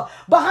power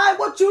behind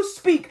what you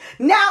speak.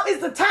 Now is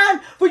the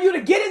time for you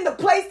to get in the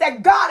place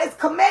that God has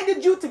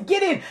commanded you to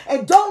get in.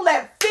 And don't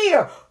let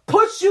fear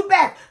push you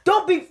back.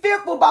 Don't be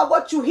fearful about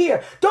what you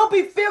hear. Don't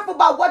be fearful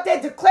about what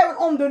they're declaring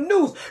on the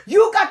news.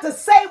 You got to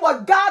say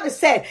what God has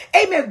said.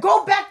 Amen.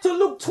 Go back to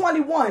Luke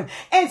 21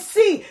 and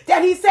see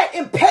that he said,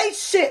 in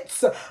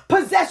patience,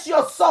 possess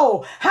your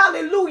soul.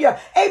 Hallelujah.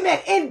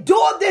 Amen.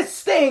 Endure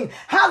this thing.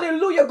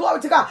 Hallelujah.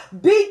 Glory to God.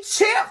 Be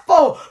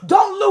cheerful.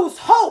 Don't lose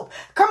hope.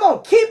 Come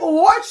on. Keep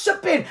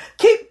worshiping.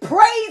 Keep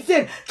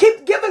praising.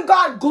 Keep giving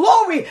God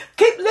glory.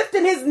 Keep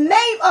lifting his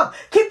name up.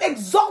 Keep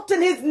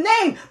exalting his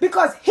name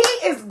because he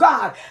is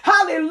God.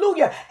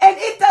 Hallelujah. And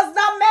it does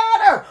not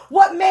matter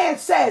what man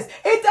says.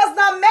 It does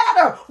not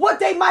matter what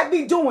they might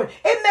be doing.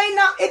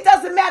 It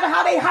doesn't matter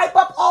how they hype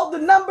up all the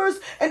numbers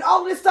and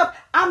all this stuff.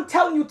 I'm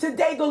telling you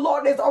today, the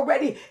Lord has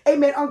already,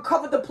 amen,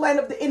 uncovered the plan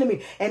of the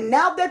enemy. And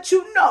now that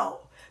you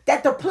know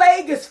that the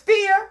plague is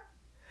fear,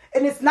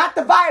 and it's not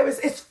the virus,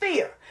 it's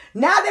fear.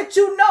 Now that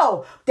you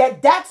know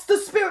that that's the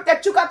spirit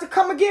that you got to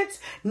come against,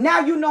 now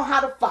you know how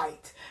to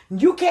fight.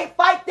 You can't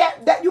fight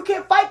that you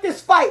can't fight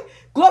this fight.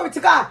 Glory to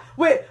God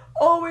with,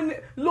 oh, and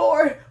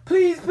Lord,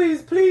 please,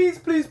 please, please,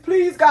 please,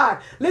 please, God.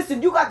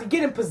 Listen, you got to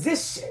get in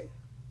position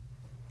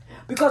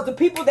because the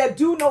people that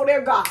do know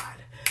their God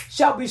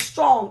shall be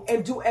strong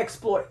and do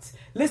exploits.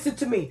 Listen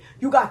to me.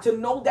 You got to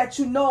know that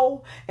you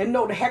know and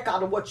know the heck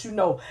out of what you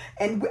know.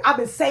 And I've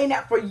been saying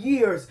that for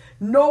years.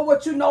 Know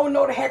what you know and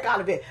know the heck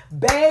out of it.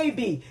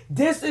 Baby,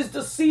 this is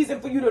the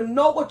season for you to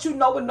know what you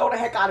know and know the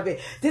heck out of it.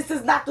 This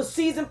is not the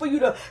season for you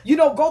to,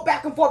 go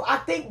back and forth. I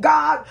think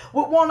God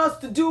would want us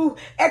to do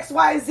X,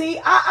 Y,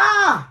 Z.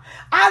 I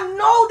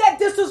know that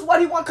this is what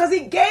he wants because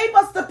he gave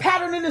us the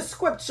pattern in the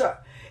scripture.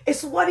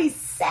 It's what he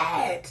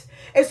said.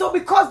 And so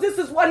because this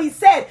is what he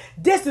said,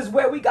 this is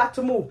where we got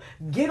to move.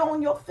 Get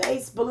on your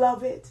face,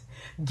 beloved.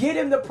 Get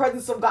in the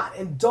presence of God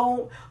and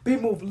don't be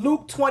moved.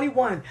 Luke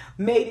 21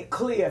 made it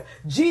clear.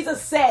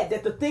 Jesus said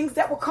that the things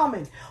that were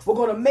coming were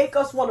going to make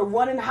us want to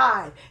run and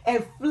hide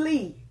and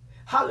flee.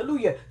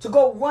 Hallelujah. To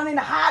go run and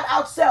hide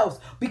ourselves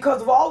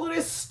because of all of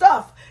this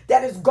stuff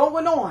that is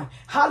going on.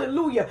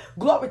 Hallelujah.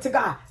 Glory to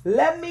God.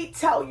 Let me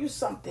tell you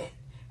something.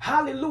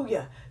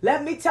 Hallelujah.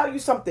 Let me tell you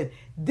something.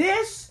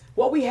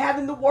 What we have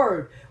in the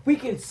word, we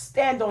can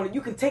stand on it.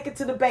 You can take it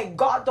to the bank.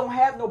 God don't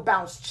have no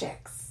bounce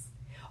checks.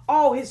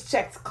 All his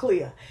checks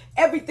clear.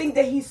 Everything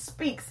that he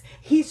speaks,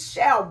 he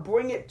shall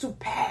bring it to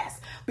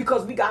pass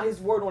because we got his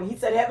word on. He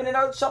said heaven and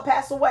earth shall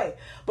pass away,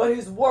 but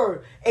his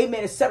word,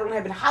 amen, is settled in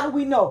heaven. How do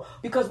we know?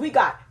 Because we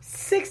got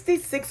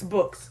 66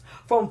 books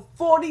from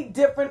 40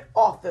 different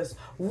authors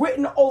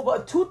written over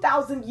a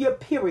 2,000-year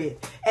period,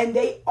 and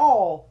they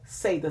all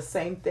say the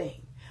same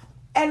thing.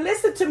 And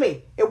listen to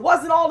me, it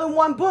wasn't all in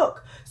one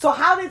book. So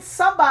how did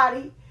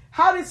somebody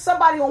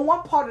on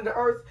one part of the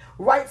earth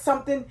write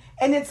something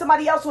and then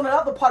somebody else on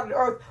another part of the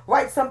earth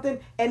write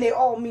something and they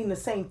all mean the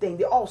same thing?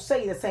 They all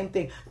say the same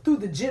thing through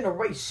the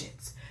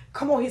generations.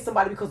 Come on here,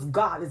 somebody, because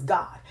God is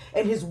God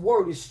and his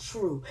word is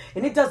true.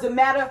 And it doesn't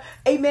matter,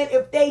 amen,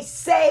 if they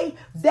say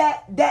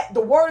that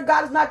the word of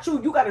God is not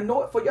true. You got to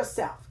know it for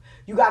yourself.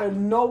 You got to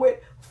know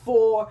it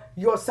for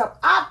yourself.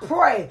 I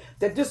pray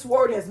that this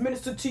word has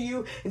ministered to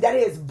you and that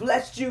it has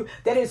blessed you,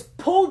 that it has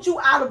pulled you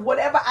out of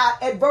whatever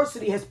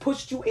adversity has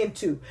pushed you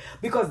into,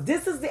 because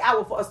this is the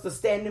hour for us to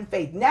stand in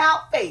faith.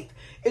 Now faith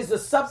is the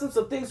substance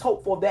of things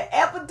hoped for, the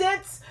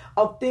evidence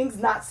of things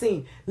not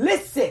seen.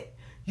 Listen,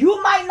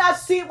 you might not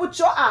see it with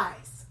your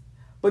eyes,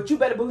 but you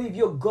better believe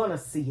you're gonna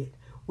see it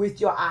with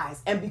your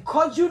eyes. And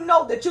because you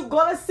know that you're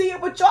gonna see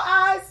it with your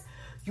eyes,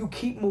 you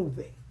keep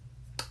moving.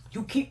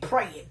 You keep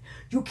praying.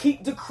 You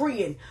keep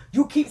decreeing.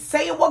 You keep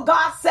saying what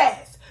God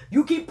says.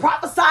 You keep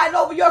prophesying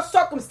over your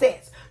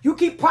circumstance. You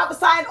keep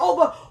prophesying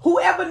over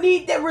whoever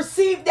needs to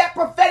receive that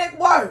prophetic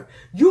word.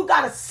 You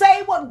got to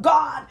say what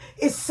God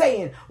is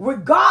saying,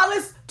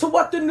 regardless to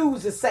what the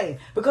news is saying,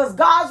 because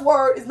God's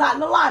word is not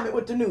in alignment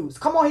with the news.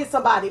 Come on here,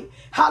 somebody.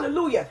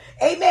 Hallelujah.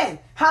 Amen.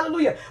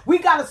 Hallelujah. We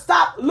got to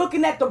stop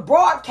looking at the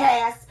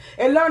broadcast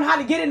and learn how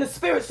to get in the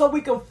spirit so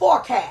we can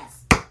forecast.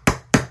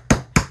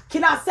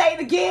 Can I say it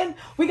again?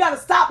 We got to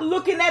stop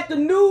looking at the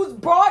news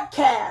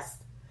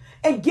broadcast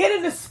and get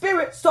in the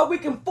spirit so we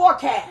can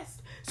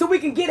forecast, so we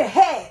can get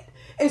ahead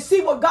and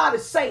see what God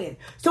is saying,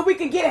 so we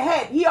can get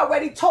ahead. He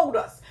already told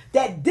us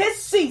that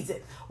this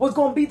season was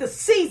going to be the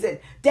season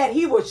that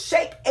he would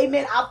shake,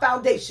 amen, our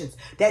foundations,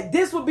 that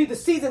this would be the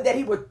season that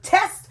he would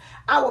test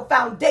our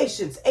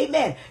foundations,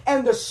 amen,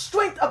 and the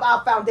strength of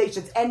our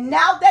foundations. And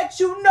now that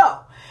you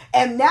know,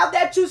 and now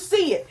that you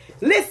see it,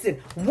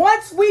 listen,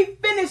 once we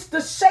finish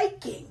the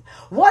shaking,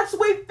 once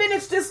we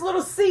finish this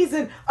little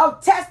season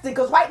of testing,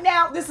 because right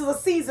now, this is a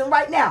season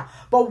right now,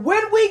 but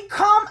when we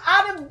come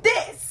out of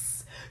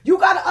this, you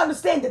got to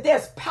understand that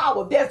there's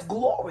power, there's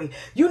glory.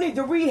 You need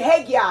to read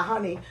Haggai,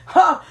 honey.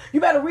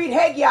 You better read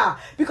Haggai,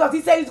 because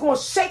he said he's going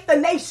to shake the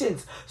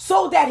nations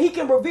so that he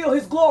can reveal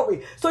his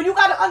glory. So you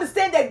got to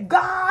understand that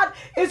God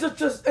is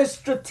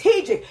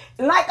strategic.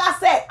 And like I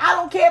said, I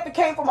don't care if it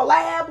came from a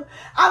lab.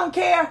 I don't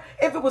care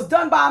if it was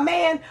done by a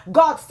man.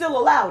 God still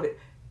allowed it.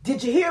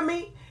 Did you hear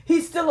me? He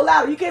still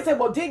allowed it. You can't say,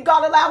 well, did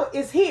God allow it?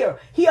 It's here.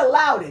 He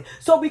allowed it.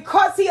 So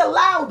because he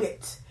allowed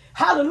it,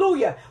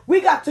 hallelujah, we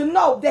got to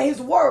know that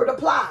his word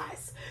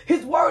applies.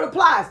 His word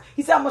applies.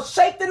 He said, I'm going to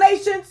shake the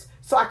nations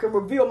so I can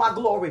reveal my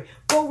glory.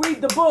 Go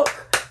read the book.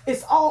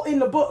 It's all in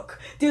the book.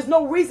 There's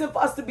no reason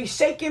for us to be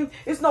shaken.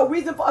 It's no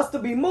reason for us to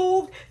be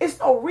moved. It's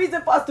no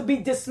reason for us to be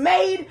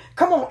dismayed.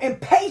 Come on,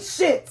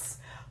 impatience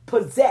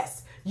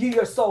possess you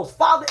your souls.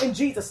 Father, in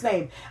Jesus'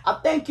 name, I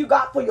thank you,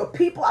 God, for your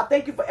people. I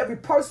thank you for every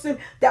person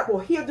that will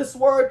hear this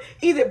word,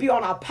 either be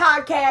on our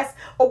podcast,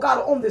 or God,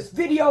 or on this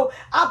video.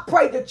 I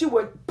pray that you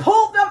would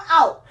pull them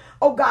out,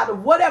 oh God,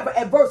 of whatever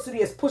adversity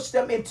has pushed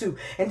them into,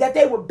 and that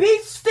they would be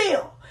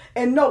still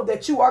and know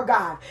that you are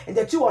God and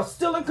that you are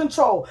still in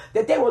control,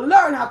 that they will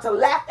learn how to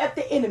laugh at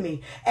the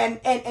enemy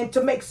and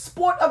to make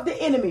sport of the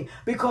enemy,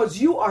 because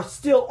you are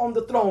still on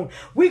the throne.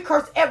 We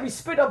curse every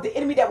spirit of the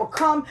enemy that will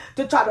come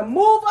to try to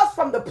move us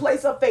from the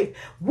place of faith.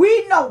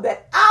 We know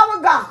that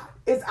our God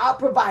is our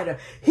provider.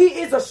 He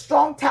is a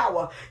strong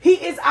tower. He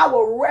is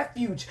our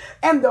refuge,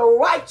 and the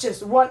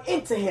righteous run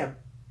into him,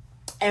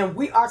 and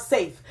we are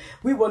safe.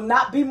 We will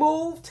not be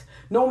moved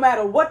no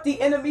matter what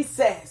the enemy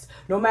says,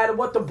 no matter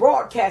what the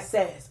broadcast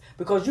says,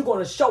 because you're going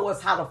to show us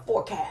how to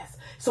forecast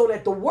so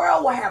that the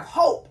world will have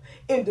hope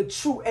in the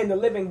true and the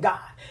living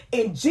God.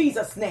 In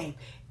Jesus' name,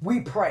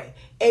 we pray.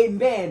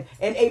 Amen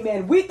and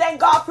amen. We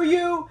thank God for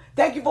you.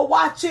 Thank you for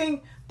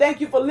watching. Thank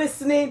you for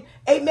listening.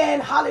 Amen.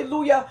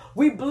 Hallelujah.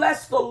 We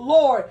bless the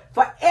Lord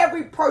for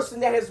every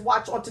person that has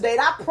watched on today.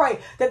 And I pray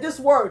that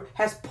this word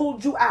has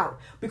pulled you out,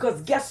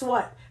 because guess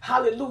what?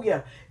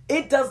 Hallelujah.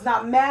 It does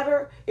not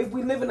matter if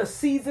we live in a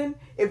season,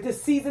 if the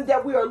season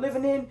that we are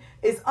living in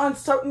is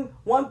uncertain.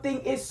 One thing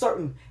is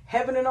certain: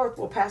 heaven and earth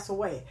will pass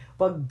away,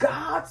 but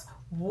God's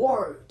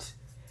word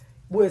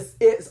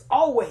is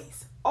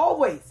always,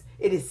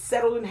 it is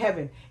settled in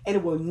heaven, and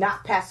it will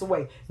not pass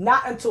away.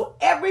 Not until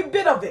every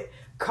bit of it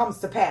comes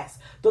to pass.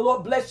 The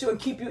Lord bless you and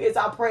keep you is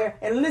our prayer.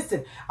 And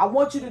listen, I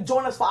want you to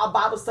join us for our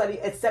Bible study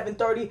at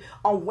 7:30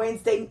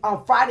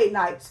 on Friday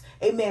nights.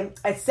 Amen.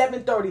 At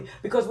 7:30,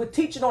 because we're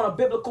teaching on a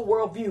biblical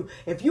worldview.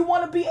 If you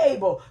want to be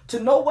able to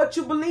know what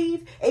you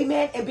believe,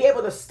 amen, and be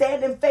able to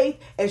stand in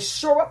faith and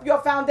shore up your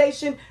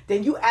foundation,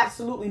 then you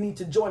absolutely need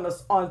to join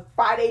us on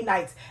Friday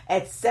nights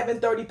at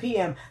 7:30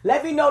 p.m.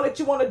 Let me know that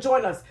you want to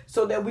join us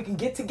so that we can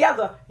get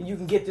together and you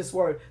can get this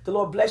word. The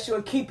Lord bless you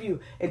and keep you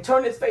and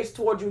turn his face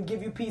toward you and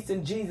give you peace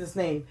in Jesus'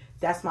 name.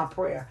 That's my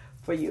prayer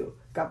for you.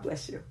 God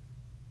bless you.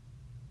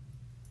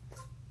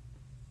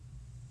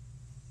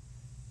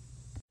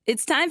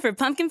 It's time for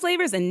pumpkin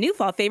flavors and new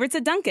fall favorites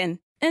at Dunkin'.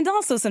 And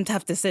also some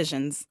tough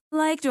decisions.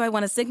 Like, do I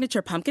want a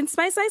signature pumpkin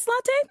spice iced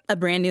latte? A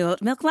brand new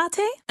oat milk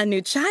latte? A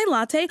new chai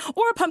latte?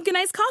 Or a pumpkin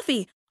iced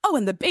coffee? Oh,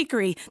 and the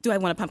bakery. Do I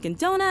want a pumpkin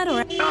donut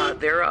or...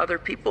 There are other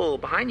people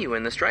behind you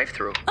in this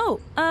drive-thru.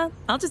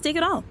 I'll just take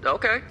it all.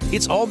 Okay.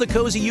 It's all the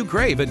cozy you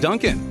crave at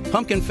Dunkin'.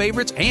 Pumpkin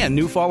favorites and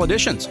new fall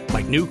additions,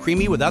 like new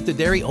creamy without the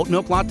dairy oat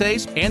milk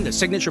lattes and the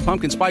signature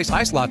pumpkin spice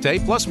iced latte,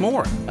 plus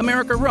more.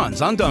 America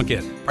runs on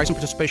Dunkin'. Price and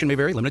participation may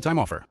vary. Limited time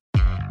offer.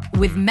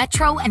 With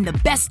Metro and the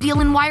best deal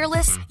in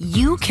wireless,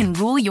 you can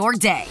rule your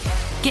day.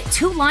 Get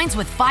 2 lines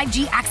with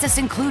 5G access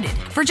included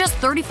for just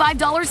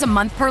 $35 a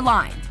month per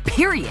line,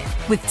 period.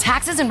 With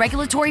taxes and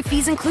regulatory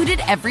fees included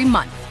every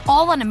month.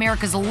 All on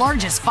America's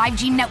largest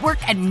 5G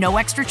network at no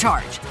extra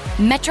charge.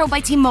 Metro by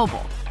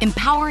T-Mobile,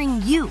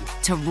 empowering you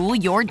to rule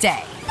your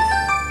day.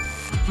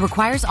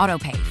 Requires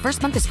autopay.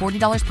 First month is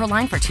 $40 per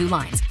line for 2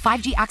 lines.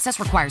 5G access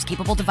requires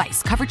capable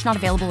device. Coverage not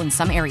available in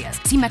some areas.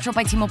 See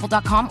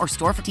metrobytmobile.com or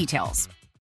store for details.